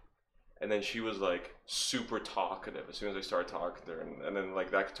chick, and then she was like super talkative as soon as I started talking to her, and then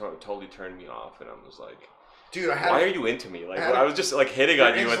like that totally turned me off, and I was like, dude, why are you into me? Like I was just like hitting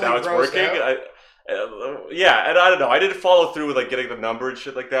on you, and now it's working. Yeah, and I don't know. I didn't follow through with like getting the number and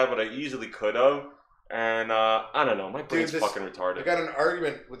shit like that, but I easily could have. And I don't know, my brain's fucking retarded. I got an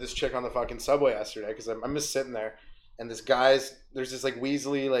argument with this chick on the fucking subway yesterday because I'm just sitting there. And there's this like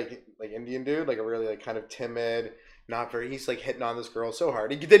weaselly, like Indian dude, like a really like kind of timid, he's like hitting on this girl so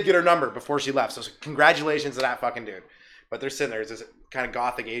hard. He did get her number before she left, so congratulations to that fucking dude. But they're sitting there, there's this kind of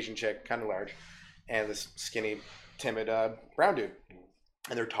gothic Asian chick, kind of large, and this skinny, timid brown dude.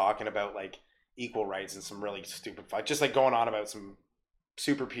 And they're talking about like equal rights and some really stupid fuck, just like going on about some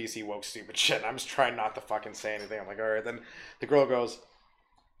super PC woke stupid shit. And I'm just trying not to fucking say anything. I'm like, all right. Then the girl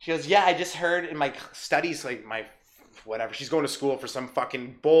she goes, yeah, I just heard in my studies, like my whatever, she's going to school for some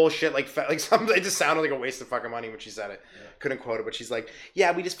fucking bullshit, like something. It just sounded like a waste of fucking money when she said it. Yeah. Couldn't quote it, but she's like,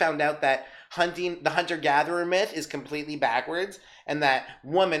 yeah, we just found out that the hunter-gatherer myth is completely backwards, and that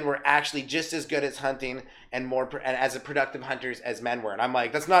women were actually just as good as hunting and as a productive hunters as men were. And I'm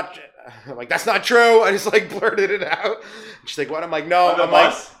like, that's not true. I just like blurted it out. And she's like, what? I'm like, no. I'm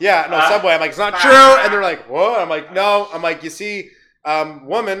like, yeah, no, subway. I'm like, it's not true. And they're like, what? I'm like, no. I'm like, you see,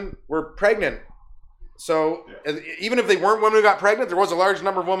 women were pregnant. So even if they weren't women who got pregnant, there was a large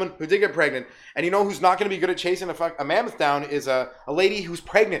number of women who did get pregnant. And you know who's not going to be good at chasing a mammoth down is a lady who's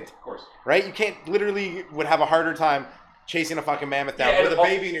pregnant. Of course. Right? You can't would have a harder time chasing a fucking mammoth down with a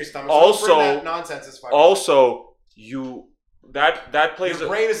baby in your stomach. Also, that nonsense is fucking. Also, that plays your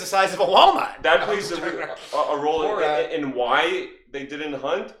brain is the size of a walnut. That plays a role in why they didn't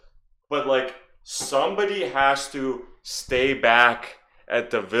hunt. But like somebody has to stay back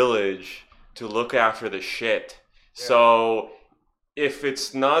at the village to look after the shit. Yeah. So if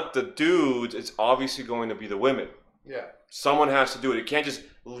it's not the dudes, it's obviously going to be the women. Yeah. Someone has to do it. You can't just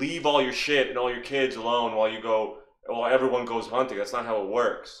leave all your shit and all your kids alone while everyone goes hunting. That's not how it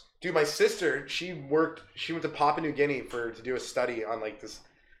works. Dude, my sister, she went to Papua New Guinea to do a study on like this.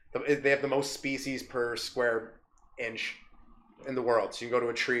 They have the most species per square inch in the world. So you can go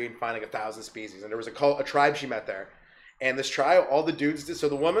to a tree and find like 1,000 species. And there was a tribe she met there. And this tribe, all the dudes did. So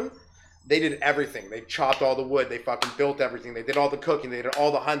the woman, they did everything. They chopped all the wood. They fucking built everything. They did all the cooking. They did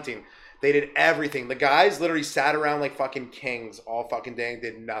all the hunting. They did everything. The guys literally sat around like fucking kings all fucking day and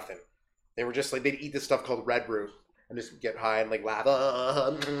did nothing. They were just like, they'd eat this stuff called red root and just get high and like laugh.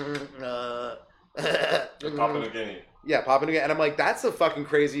 Papua New Guinea. Yeah, Papua New Guinea. And I'm like, that's a fucking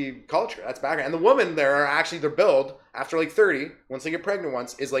crazy culture. That's background. And the women there are actually, their build after like 30, once they get pregnant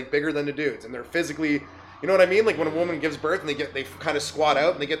once, is like bigger than the dudes. And they're physically... You know what I mean? Like when a woman gives birth and they kind of squat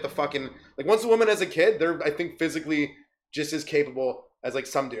out and they get the fucking, like once a woman has a kid, they're, I think, physically just as capable as like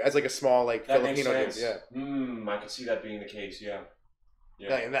some dude, as like a small like that Filipino makes dude. Yeah. I can see that being the case. Yeah.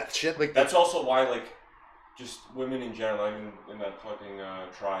 And that shit like that's also why like just women in general, I mean in that fucking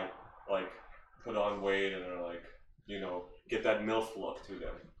tribe, like put on weight and are like, get that MILF look to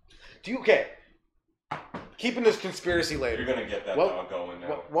them. Keeping this conspiracy later. You're going to get that dog going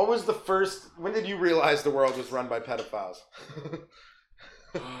now. What was when did you realize the world was run by pedophiles?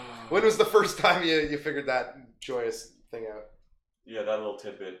 When was the first time you figured that joyous thing out? Yeah, that little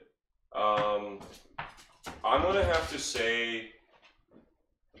tidbit. I'm gonna have to say,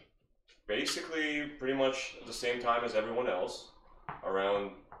 basically, pretty much the same time as everyone else,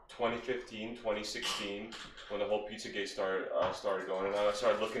 around 2015, 2016, when the whole Pizzagate started going, and I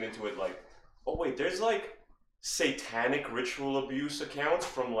started looking into it. Like, oh wait, there's like satanic ritual abuse accounts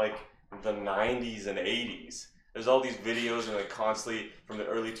from like the 90s and 80s. There's all these videos and like constantly from the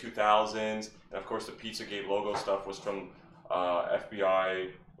early 2000s, and of course the Pizzagate logo stuff was from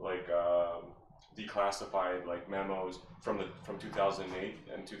FBI like declassified like memos from 2008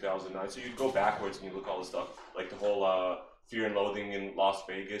 and 2009. So you go backwards and you look all the stuff like the whole Fear and Loathing in Las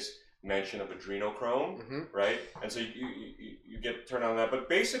Vegas mention of adrenochrome, right? And so you get turned on that. But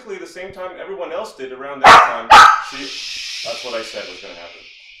basically the same time everyone else did around that time. That's what I said was going to happen.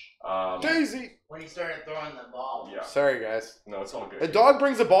 Daisy! When he started throwing the ball. Yeah. Sorry, guys. No, it's all good. A dog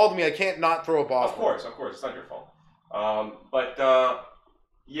brings a ball to me. I can't not throw a ball. Of course. It's not your fault.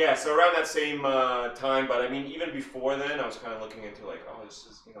 Yeah, so around that same time, but I mean, even before then, I was kind of looking into like, oh, this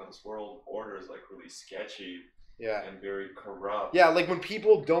is, this world order is like really sketchy. Yeah. And very corrupt. Yeah, like when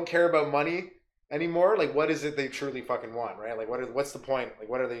people don't care about money anymore, like what is it they truly fucking want, right? Like what's the point? Like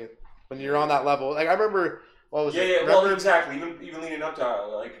what are they, when you're on that level? Like I remember, well, exactly. Even leading up to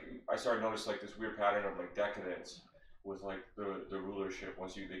like, I started noticing like this weird pattern of like decadence with like the rulership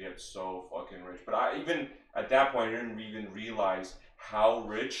once they get so fucking rich. But I even at that point I didn't even realize how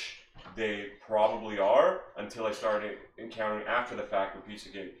rich they probably are until I started encountering after the fact with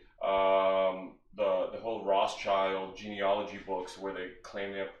Pizzagate. The whole Rothschild genealogy books where they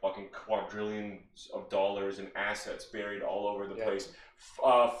claim they have fucking quadrillions of dollars in assets buried all over the place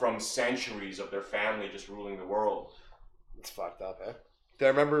from centuries of their family just ruling the world. It's fucked up, eh? I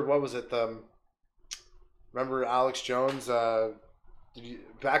remember, what was it? Remember Alex Jones?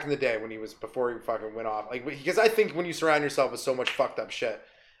 Back in the day when before he fucking went off, like, because I think when you surround yourself with so much fucked up shit,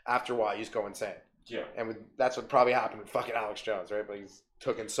 after a while you just go insane. Yeah. And that's what probably happened with fucking Alex Jones, right? But he's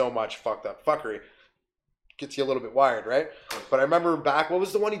took in so much fucked up fuckery, gets you a little bit wired, right? But I remember back, what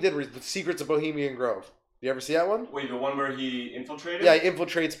was the one he did? The Secrets of Bohemian Grove. You ever see that one? Wait, the one where he infiltrated? Yeah, he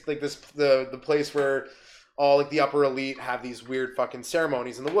infiltrates like the place where all like the upper elite have these weird fucking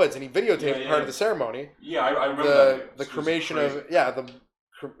ceremonies in the woods, and he videotaped part of the ceremony. Yeah, I remember the cremation of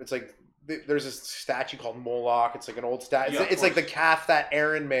it's like there's this statue called Moloch. It's like an old statue. It's like the calf that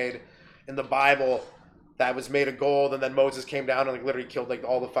Aaron made in the Bible that was made of gold, and then Moses came down and like literally killed like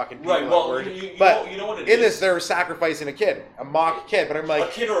all the fucking people. Right. Well, you know what it is. In this, they were sacrificing a kid, a mock kid. But I'm like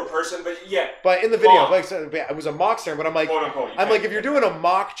a kid or a person, but yeah. But in the video, like so, it was a mock ceremony. But I'm like, quote unquote, if you're doing a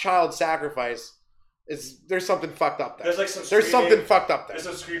mock child sacrifice, there's something fucked up there. There's like some something fucked up there. There's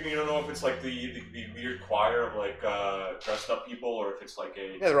some screaming. You don't know if it's like the weird choir of like dressed up people, or if it's like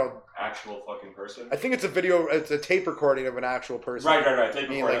they're all actual fucking person. I think it's a video. It's a tape recording of an actual person. Right. Tape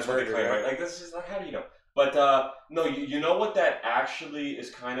recording. Like that's what they claim, right? Like this is like, how do you know? But no, you know what that actually is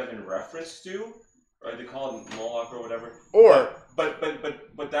kind of in reference to, right? They call it Moloch or whatever. Or but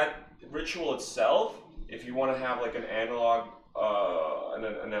that ritual itself, if you want to have like an analog, an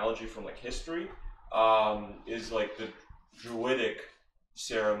analogy from like history, is like the Druidic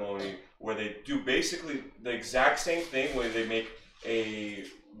ceremony where they do basically the exact same thing, where they make a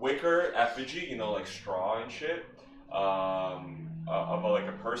wicker effigy, like straw and shit, of like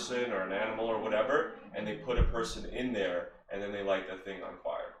a person or an animal or whatever, and they put a person in there, and then they light the thing on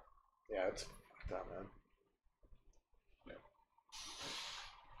fire. Yeah, it's fucked up, man.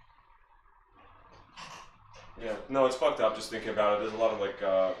 Yeah, no, it's fucked up just thinking about it. There's a lot of like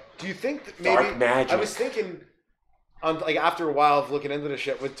do you think that maybe dark magic? I was thinking on like after a while of looking into this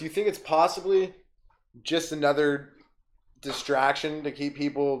shit, do you think it's possibly just another distraction to keep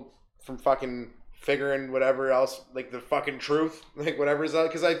people from fucking figuring whatever else, like the fucking truth, like whatever is out?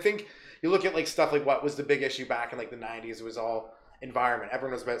 Because I think you look at like stuff like what was the big issue back in like the 90s, it was all environment.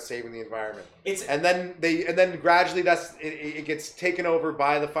 Everyone was about saving the environment. And then gradually it gets taken over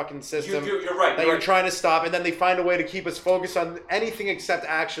by the fucking system. You're right. That you're trying to stop, and then they find a way to keep us focused on anything except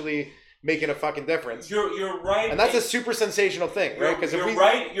actually making a fucking difference. You're right. And that's a super sensational thing, right? Because you're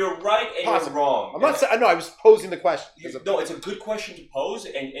right, and you're wrong. I'm not saying. No, I was posing the question. No, it's a good question to pose,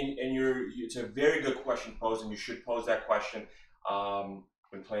 and it's a very good question to pose, and you should pose that question.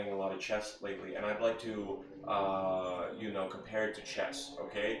 Been playing a lot of chess lately, and I'd like to, compare it to chess,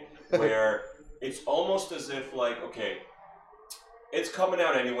 okay? Where it's almost as if, like, okay, it's coming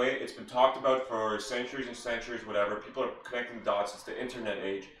out anyway. It's been talked about for centuries and centuries, whatever. People are connecting the dots. It's the internet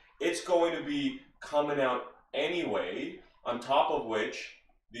age. It's going to be coming out anyway, on top of which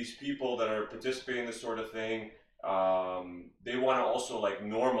these people that are participating in this sort of thing, they want to also, like,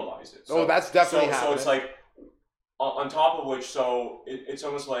 normalize it. So, that's definitely happening. So it's like, on top of which, so it's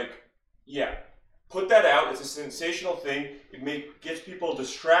almost like, yeah, put that out. It's a sensational thing. It gets people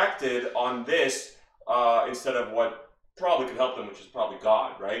distracted on this instead of what probably could help them, which is probably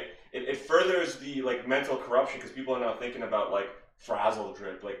God, right? It furthers the like mental corruption because people are now thinking about like frazzle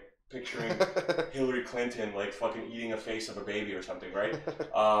drip, like picturing Hillary Clinton like fucking eating a face of a baby or something, right?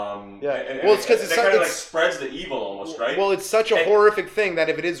 Yeah. And, Well, it's because that kind of like spreads the evil almost, right? Well, it's such a horrific thing that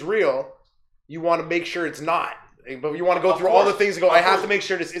if it is real, you want to make sure it's not. But you want to go through all the things and go, I have to make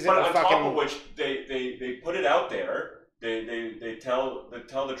sure this isn't but a on fucking... top of which, they put it out there, they tell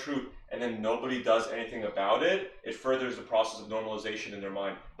the truth, and then nobody does anything about it. It furthers the process of normalization in their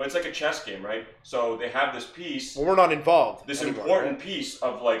mind. But it's like a chess game, right? So they have this piece... Well, we're not involved. This anymore, important right? piece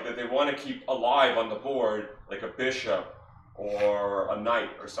of like that they want to keep alive on the board, like a bishop or a knight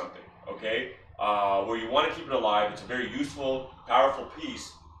or something, okay? Where you want to keep it alive. It's a very useful, powerful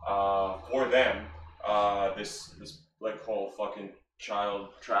piece for them. This like whole fucking child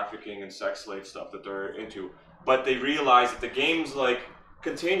trafficking and sex slave stuff that they're into, but they realize that the game's like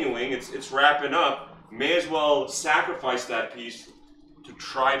continuing, it's wrapping up, may as well sacrifice that piece to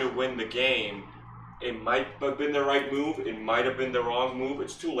try to win the game. It might have been the right move, it might have been the wrong move,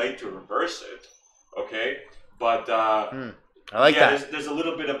 it's too late to reverse it, okay? But I like that. There's a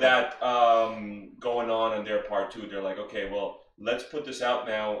little bit of that going on their part too. They're like, okay, well, let's put this out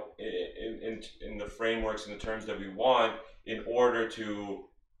now in the frameworks and the terms that we want in order to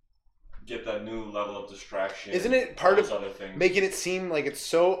get that new level of distraction. Isn't it part of other things. Making it seem like it's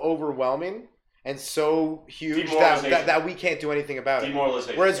so overwhelming and so huge that we can't do anything about it?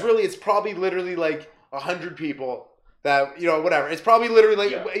 Demoralization. Whereas really it's probably literally like 100 people that, you know, whatever. It's probably literally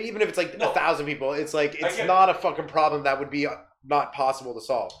like, even if it's like 1,000 people, it's like, it's not a fucking problem that would be not possible to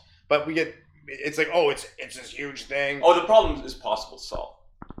solve. But we get... It's like, oh, it's this huge thing. Oh, the problem is possible to solve.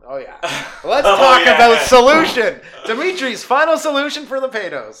 Oh, yeah. Let's talk about solution. Dimitri's final solution for the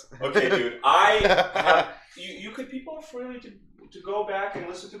pedos. Okay, dude. People are free to go back and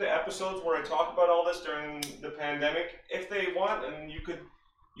listen to the episodes where I talk about all this during the pandemic if they want, and you could,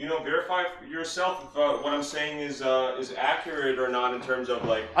 you know, verify for yourself if what I'm saying is accurate or not in terms of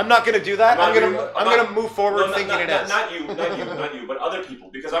like. I'm not gonna do that. I'm gonna move forward thinking it is. Not you, but other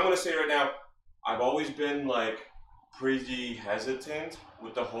people, because I'm gonna say right now, I've always been like pretty hesitant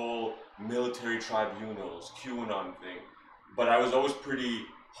with the whole military tribunals, QAnon thing, but I was always pretty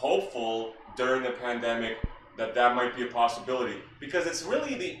hopeful during the pandemic that might be a possibility because it's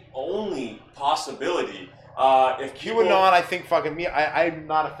really the only possibility. If QAnon, I think fucking me. I'm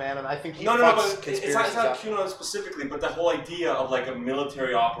not a fan of it. I think he fucks conspiracy it's not QAnon specifically, but the whole idea of like a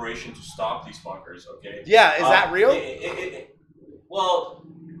military operation to stop these fuckers. Okay. Yeah, is that real? Well,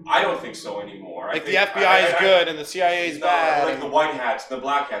 I don't think so anymore. Like the FBI is good and the CIA is bad. Like the white hats, the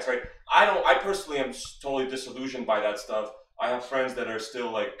black hats, right? I personally am totally disillusioned by that stuff. I have friends that are still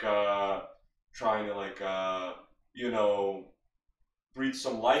like trying to like you know, breathe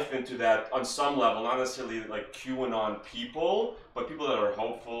some life into that on some level, not necessarily like QAnon people, but people that are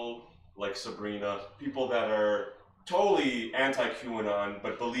hopeful, like Sabrina, people that are totally anti-QAnon,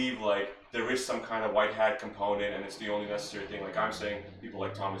 but believe like there is some kind of white hat component and it's the only necessary thing. Like I'm saying, people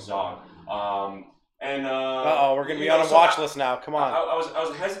like Thomas Zog. We're gonna be on a watch list now. Come on. I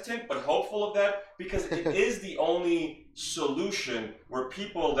was hesitant but hopeful of that because it is the only solution where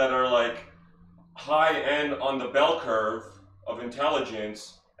people that are like high end on the bell curve of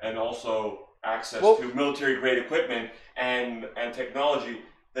intelligence and also access to military grade equipment and technology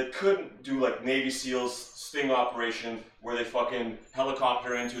that couldn't do like Navy SEALs sting operation where they fucking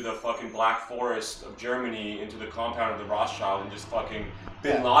helicopter into the fucking Black Forest of Germany into the compound of the Rothschild and just fucking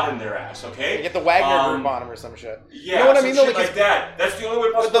Bin Laden their ass, okay? You get the Wagner group on him or some shit. Yeah, you know what I mean? Shit like that. That's the only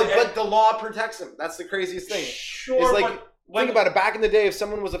way possible. But the law protects him. That's the craziest thing. Sure, it's like, think about it. Back in the day, if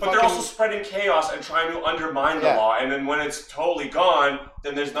someone was But they're also spreading chaos and trying to undermine the law. And then when it's totally gone,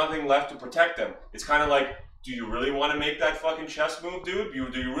 then there's nothing left to protect them. It's kind of like, do you really want to make that fucking chess move, dude?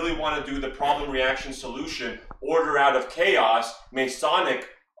 Do you really want to do the problem, reaction, solution, order out of chaos, Masonic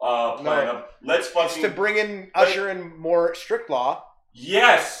plan of let's fucking... It's to bring in, usher in more strict law.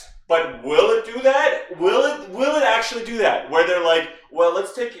 Yes, but will it do that? Will it actually do that? Where they're like, well,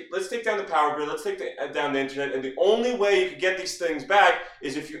 let's take down the power grid, let's take down the internet, and the only way you can get these things back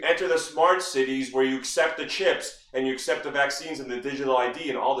is if you enter the smart cities where you accept the chips and you accept the vaccines and the digital ID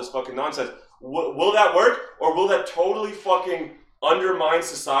and all this fucking nonsense. Will that work? Or will that totally fucking undermine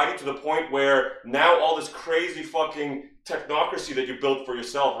society to the point where now all this crazy fucking technocracy that you built for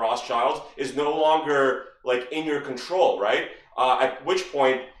yourself, Rothschilds, is no longer like in your control, right? At which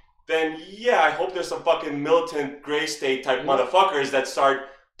point, then yeah, I hope there's some fucking militant gray state type motherfuckers that start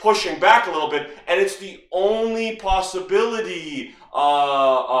pushing back a little bit, and it's the only possibility,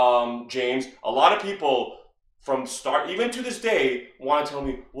 James. A lot of people from start, even to this day, want to tell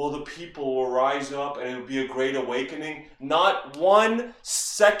me, well, the people will rise up and it'll be a great awakening. Not 1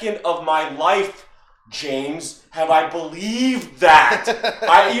 second of my life, James, have I believed that.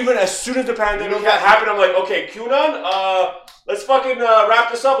 I even, as soon as the pandemic happened, I'm like, okay, QAnon, let's fucking wrap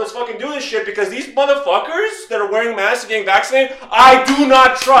this up. Let's fucking do this shit, because these motherfuckers that are wearing masks and getting vaccinated, I do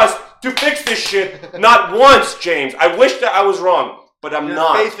not trust to fix this shit. Not once, James. I wish that I was wrong. But I'm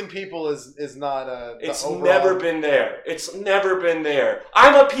not. Faith in people is not it's never been there. It's never been there.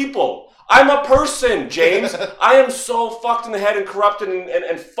 I'm a people. I'm a person, James. I am so fucked in the head and corrupted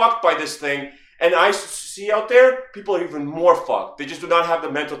and fucked by this thing. And I see out there, people are even more fucked. They just do not have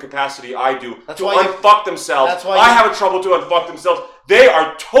the mental capacity I do to unfuck themselves. I have a trouble to unfuck themselves. They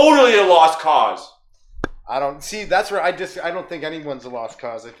are totally a lost cause. I don't see. That's where I don't think anyone's a lost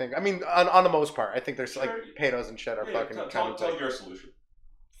cause. I mean, on the most part, I think there's like pedos and shit are fucking. Tell your solution.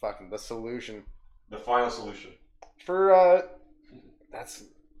 Fucking the solution. The final solution. For that's.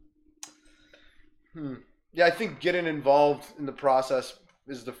 Yeah, I think getting involved in the process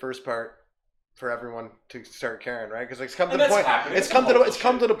is the first part for everyone to start caring, right? Because it's come to the point. It's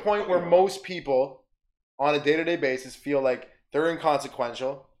come to the point where most people, on a day-to-day basis, feel like they're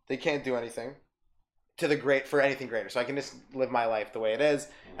inconsequential. They can't do anything for anything greater. So I can just live my life the way it is,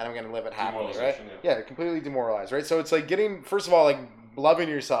 and I'm going to live it happily, right? Yeah, completely demoralized, right? So it's like getting, first of all, like loving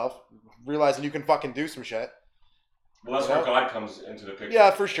yourself, realizing you can fucking do some shit. Well, that's where God comes into the picture. Yeah,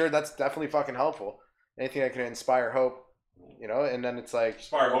 for sure. That's definitely fucking helpful. Anything that can inspire hope, and then it's like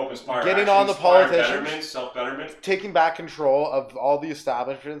inspire hope, inspire getting action, on the politicians, betterment, self-betterment, taking back control of all the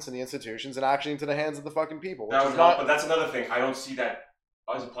establishments and the institutions, and actually into the hands of the fucking people. That would help, but that's another thing. I don't see that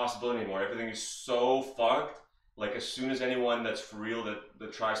as a possibility anymore. Everything is so fucked. Like, as soon as anyone that's for real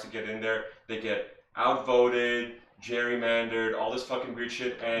that tries to get in there, they get outvoted, gerrymandered, all this fucking weird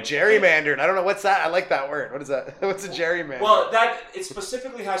shit. And gerrymandered. I don't know what's that. I like that word. What is that? What's a gerrymander? Well, it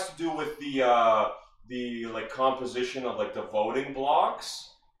specifically has to do with the like composition of like the voting blocks.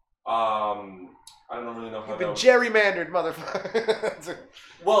 I don't really know how. You've been gerrymandered, motherfucker.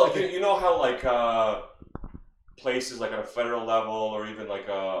 Well, you know how like places like on a federal level or even like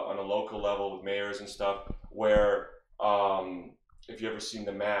on a local level with mayors and stuff, where if you ever seen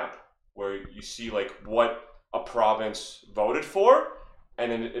the map, where you see like what a province voted for,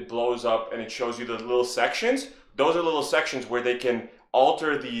 and then it blows up and it shows you the little sections. Those are little sections where they can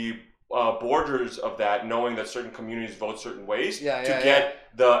alter the borders of that, knowing that certain communities vote certain ways to get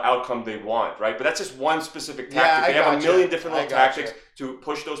the outcome they want, right? But that's just one specific tactic. They have a million different little tactics to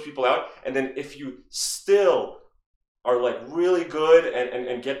push those people out. And then if you still are like really good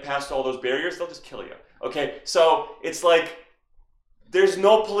and get past all those barriers, they'll just kill you. Okay, so it's like there's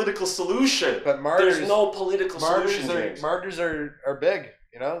no political solution. But martyrs, there's no political solution. Martyrs are big,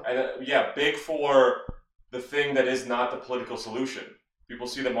 And big for the thing that is not the political solution. People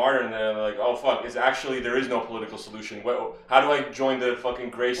see the martyr and they're like, "Oh fuck! There is no political solution. How do I join the fucking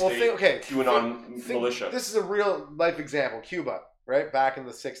gray state QAnon militia?" This is a real life example. Cuba, right back in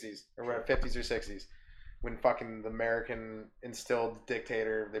the '60s or 50s or '60s, when fucking the American instilled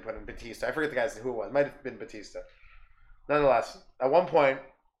dictator, they put in Batista. I forget the guy's who it was. It might have been Batista. Nonetheless, at one point,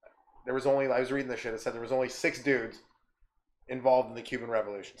 I was reading this shit. It said there was only 6 dudes involved in the Cuban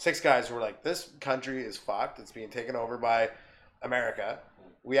Revolution. 6 guys who were like, "This country is fucked. It's being taken over by America.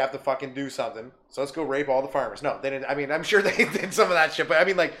 We have to fucking do something. So let's go rape all the farmers." No, they didn't. I mean, I'm sure they did some of that shit, but I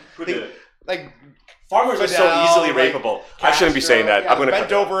mean, like, who did it? Like, farmers are so easily rapeable. I shouldn't be saying that. I'm gonna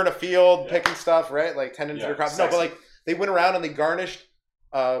bent over in a field picking stuff, right? Like tending to their crops. No, but like they went around and they garnished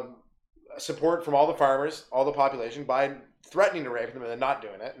support from all the farmers, all the population, by threatening to rape them and then not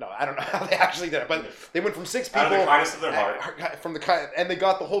doing it. No, I don't know how they actually did it, but they went from 6 people out of the kindness of their heart, and they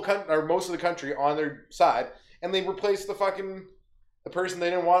got the whole country or most of the country on their side, and they replaced the person they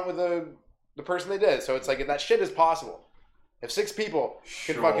didn't want with the person they did. So it's like that shit is possible. If 6 people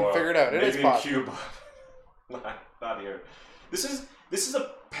can fucking figure it out, it is possible. Maybe in Cuba, not here. This is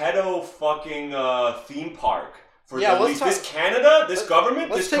a pedo fucking theme park for this Canada, this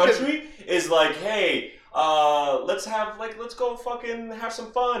government, this country is like, hey, let's go fucking have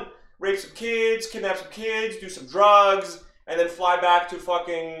some fun, rape some kids, kidnap some kids, do some drugs, and then fly back to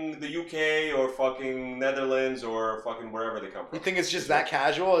fucking the UK or fucking Netherlands or fucking wherever they come from. You think it's just that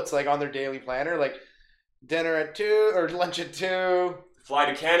casual? It's like on their daily planner, like dinner at 2 or lunch at 2. Fly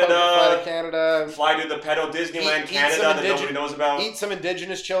to Canada. Fly to the pedo Disneyland Canada that nobody knows about. Eat some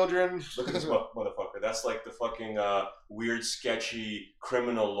indigenous children. Look at this motherfucker. That's like the fucking weird, sketchy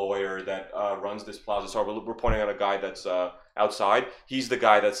criminal lawyer that runs this plaza. So we're pointing out a guy that's outside. He's the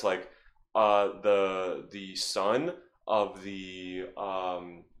guy that's like the son of the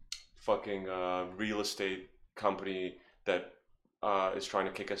fucking real estate company that is trying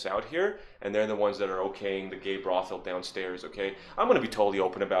to kick us out here, and they're the ones that are okaying the gay brothel downstairs. Okay, I'm gonna be totally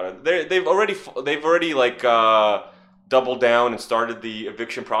open about it. They've already like doubled down and started the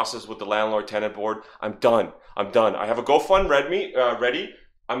eviction process with the landlord tenant board. I'm done. I have a GoFund ready.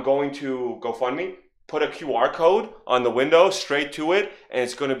 I'm going to GoFundMe, put a QR code on the window straight to it, and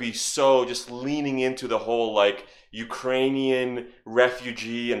it's going to be so just leaning into the whole like Ukrainian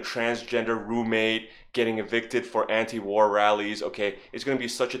refugee and transgender roommate getting evicted for anti-war rallies. Okay, it's going to be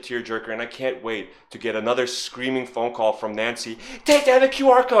such a tearjerker, and I can't wait to get another screaming phone call from Nancy. Take down the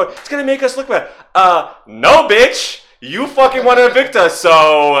QR code. It's going to make us look bad. No, bitch. You fucking want to evict us,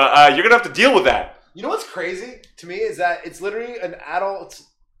 so you're going to have to deal with that. You know what's crazy to me is that it's literally an adult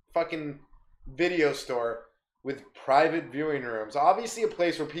fucking video store with private viewing rooms. Obviously a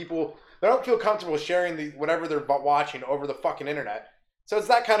place where people, they don't feel comfortable sharing whatever they're watching over the fucking internet. So it's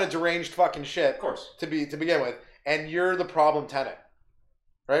that kind of deranged fucking shit. Of course. To begin with. And you're the problem tenant.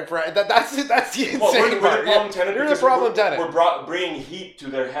 Right? That's the insane we're part. the problem tenant. You're the problem tenant. We're bringing heat to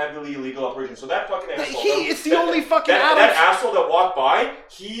their heavily illegal operation. So that fucking asshole. It's the only fucking adult. That asshole that walked by,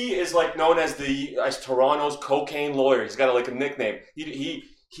 he is like known as Toronto's cocaine lawyer. He's got like a nickname.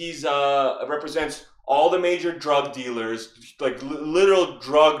 He's represents all the major drug dealers, like literal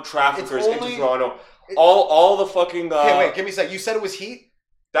drug traffickers into Toronto. All the fucking. Hey, wait, give me a sec. You said it was heat?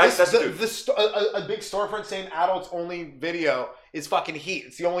 That's a big storefront saying adults only video is fucking heat.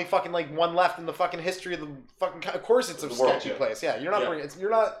 It's the only fucking like one left in the fucking history of the fucking. Of course, it's a sketchy place. Yeah, you're not bringing. You're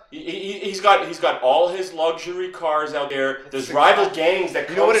not. He's got all his luxury cars out there. There's rival gangs that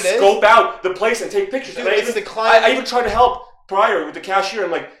come scope out the place and take pictures. Dude, and I even tried to help prior with the cashier.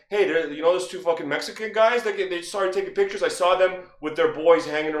 I'm like, hey, those two fucking Mexican guys? They started taking pictures. I saw them with their boys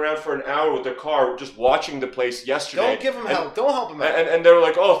hanging around for an hour with their car, just watching the place yesterday. Don't give them help. Don't help them out. And they were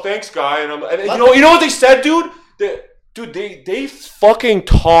like, oh, thanks, guy. And you know what they said, dude? They fucking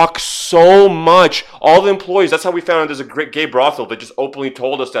talk so much. All the employees, that's how we found out there's a great gay brothel. They just openly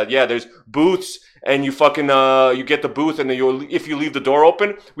told us that, yeah, there's booths, and you fucking, you get the booth, and then if you leave the door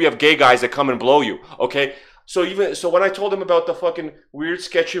open, we have gay guys that come and blow you, okay? So when I told him about the fucking weird,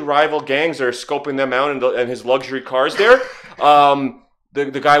 sketchy rival gangs that are scoping them out and his luxury cars there,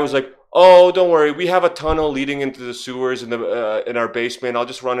 the guy was like, oh, don't worry, we have a tunnel leading into the sewers in our basement. I'll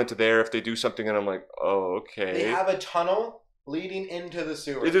just run into there if they do something. And I'm like, oh, okay. They have a tunnel leading into the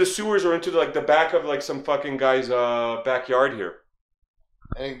sewers. Into the sewers or into the back of like some fucking guy's backyard here.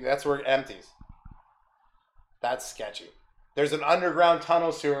 And that's where it empties. That's sketchy. There's an underground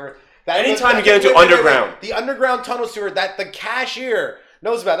tunnel sewer. Anytime you get into underground. The underground tunnel sewer that the cashier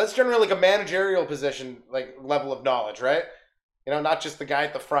knows about. That's generally like a managerial position, like level of knowledge, right? You know, not just the guy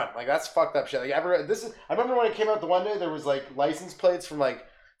at the front. Like, that's fucked up shit. Like, I remember when it came out the one day, there was like license plates from like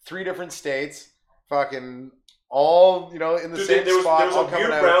 3 different states, fucking all, in the same spot. There was a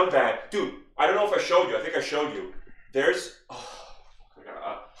weird brown van. Dude, I don't know if I showed you. I think I showed you.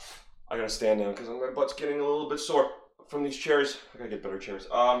 I gotta stand down because my butt's getting a little bit sore from these chairs. I gotta get better chairs.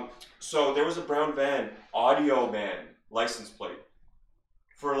 So there was a brown van, Audio Man license plate.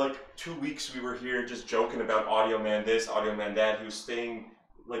 For like 2 weeks, we were here just joking about Audio Man this, Audio Man that. He was staying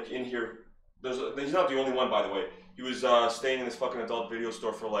like in here. He's not the only one, by the way. He was staying in this fucking adult video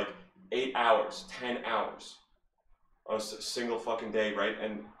store for like 8 hours, 10 hours on a single fucking day, right?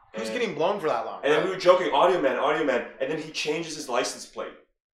 And who's getting blown for that long? And then we were joking, Audio Man, and then he changes his license plate.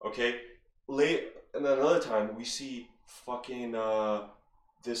 Okay, and then another time we see fucking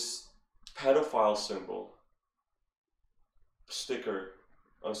this pedophile symbol sticker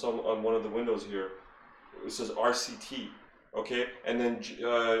on one of the windows here. It says RCT. Okay, and then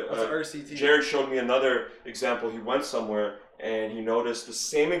RCT? Jared showed me another example. He went somewhere and he noticed the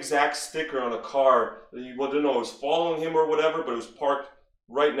same exact sticker on a car. He didn't know it was following him or whatever, but it was parked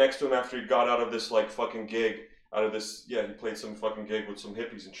right next to him after he got out of this like fucking gig. He played some fucking gig with some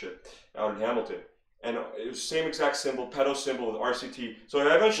hippies and shit out in Hamilton. And it was the same exact symbol, pedo symbol with RCT. So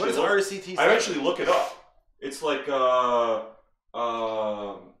I eventually RCT? I eventually look it up. It's like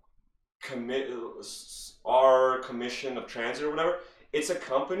our Commission of Transit or whatever. It's a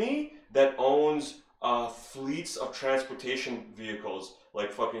company that owns fleets of transportation vehicles,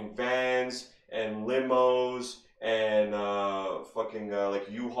 like fucking vans and limos and like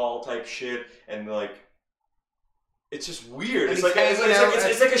U-Haul type shit, and like it's just weird. And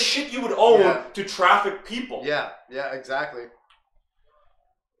it's like a shit you would own to traffic people. Yeah, exactly.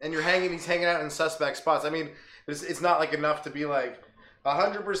 and he's hanging out in suspect spots. I mean, it's not like enough to be like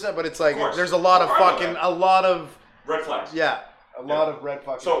 100%, but it's like there's a lot of red flags. Yeah, a lot of red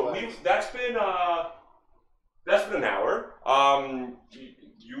flags. So that's been an hour.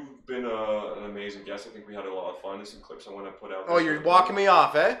 You've been an amazing guest. I think we had a lot of fun. There's some clips I want to put out. Oh, you're walking me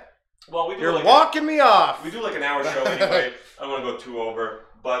off, eh? Well, you're walking me off. We do like an hour show anyway. I don't want to go too over.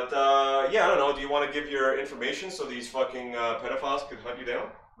 But, yeah, I don't know. Do you want to give your information so these fucking pedophiles can hunt you down?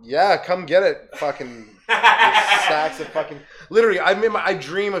 Yeah, come get it. Fucking stacks of fucking... Literally, I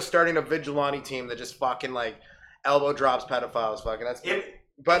dream of starting a vigilante team that just fucking, like, elbow drops pedophiles. Fucking,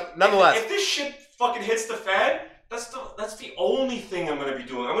 but nonetheless... If this shit fucking hits the fan, that's the only thing I'm going to be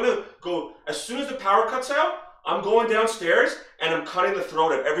doing. I'm going to go... As soon as the power cuts out, I'm going downstairs and I'm cutting the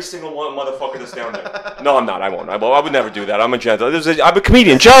throat of every single one motherfucker that's down there. No, I'm not. I won't. I would never do that. I'm a gentle. I'm a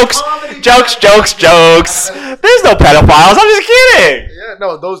comedian. Jokes. There's no pedophiles. I'm just kidding. Yeah,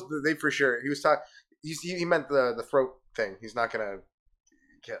 no, they for sure. He was talking. He meant the throat thing. He's not gonna.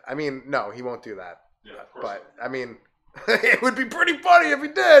 I mean, no, he won't do that. Yeah, of course. But I mean, it would be pretty funny if he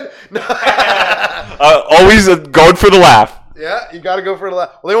did. Always going for the laugh. Yeah, you got to go for the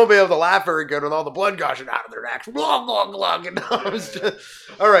laugh. Well, they won't be able to laugh very good with all the blood gushing out of their necks. Blah, blah, blah.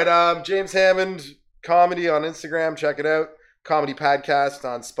 All right, James Hammond, comedy on Instagram. Check it out. Comedy podcast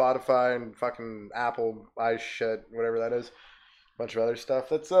on Spotify and fucking Apple, whatever that is. A bunch of other stuff.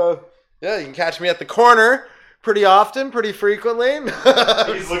 That's, yeah, you can catch me at the corner pretty often, pretty frequently.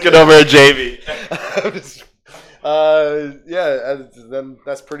 He's looking over at Jaime. Then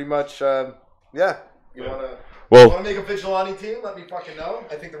that's pretty much, yeah. You want to... Well, want to make a vigilante team? Let me fucking know.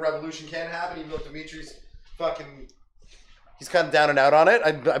 I think the revolution can happen, even though Dimitri's he's kind of down and out on it.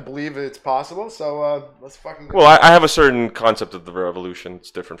 I believe it's possible, so let's fucking go. Well, I have a certain concept of the revolution. It's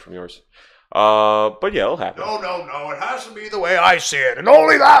different from yours. But yeah, it'll happen. No. It has to be the way I see it, and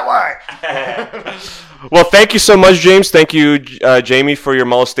only that way. Well, thank you so much, James. Thank you, Jaime, for your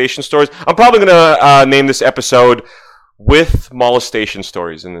molestation stories. I'm probably going to name this episode with molestation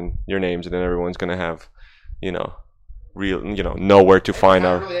stories, and then your names, and then everyone's going to have... know where to find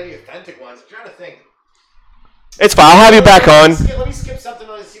our... Not really any authentic ones. I'm trying to think. It's fine. I'll have you back on. Let me skip something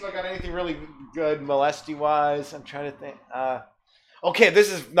to see if I got anything really good molesty-wise. I'm trying to think. Okay,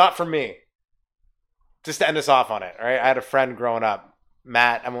 this is not for me. Just to end us off on it, all right? I had a friend growing up,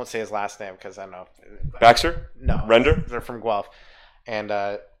 Matt. I won't say his last name because I don't know. Baxter? No. Render? They're from Guelph. And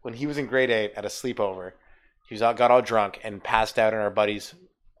when he was in grade 8 at a sleepover, got all drunk and passed out in our buddy's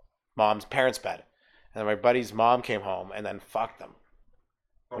parents' bed. And then my buddy's mom came home and then fucked him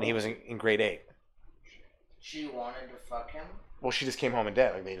when he was in grade 8. She wanted to fuck him? Well, she just came home and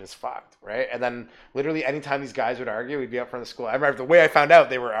did. Like, they just fucked, right? And then literally anytime these guys would argue, we'd be up front of the school. I remember the way I found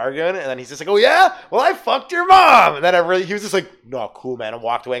out they were arguing, and then he's just like, oh, yeah? Well, I fucked your mom. And then he was just like, no, cool, man. And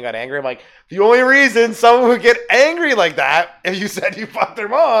walked away and got angry. I'm like, the only reason someone would get angry like that if you said you fucked their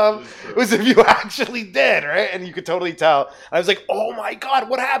mom was if you actually did, right? And you could totally tell. And I was like, oh, my God,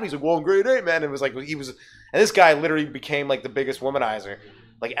 what happened? He's like, well, in grade 8, man. And it was like, and this guy literally became like the biggest womanizer.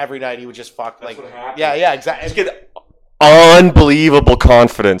 Like, every night he would just fuck. That's like, what happened. Yeah, exactly. Just get unbelievable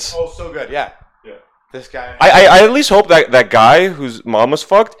confidence. Oh, so good, yeah. This guy. I at least hope that guy whose mom was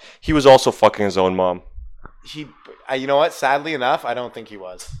fucked, he was also fucking his own mom. You know what? Sadly enough, I don't think he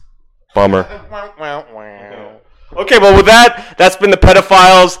was. Bummer. Okay, well, with that's been the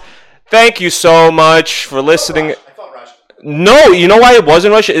Pedophiles. Thank you so much for listening. I thought Rush. No, you know why it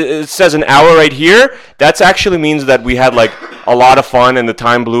wasn't Rush? It says an hour right here. That actually means that we had like a lot of fun and the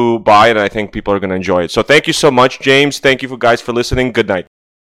time blew by, and I think people are going to enjoy it. So thank you so much, James. Thank you guys for listening. Good night.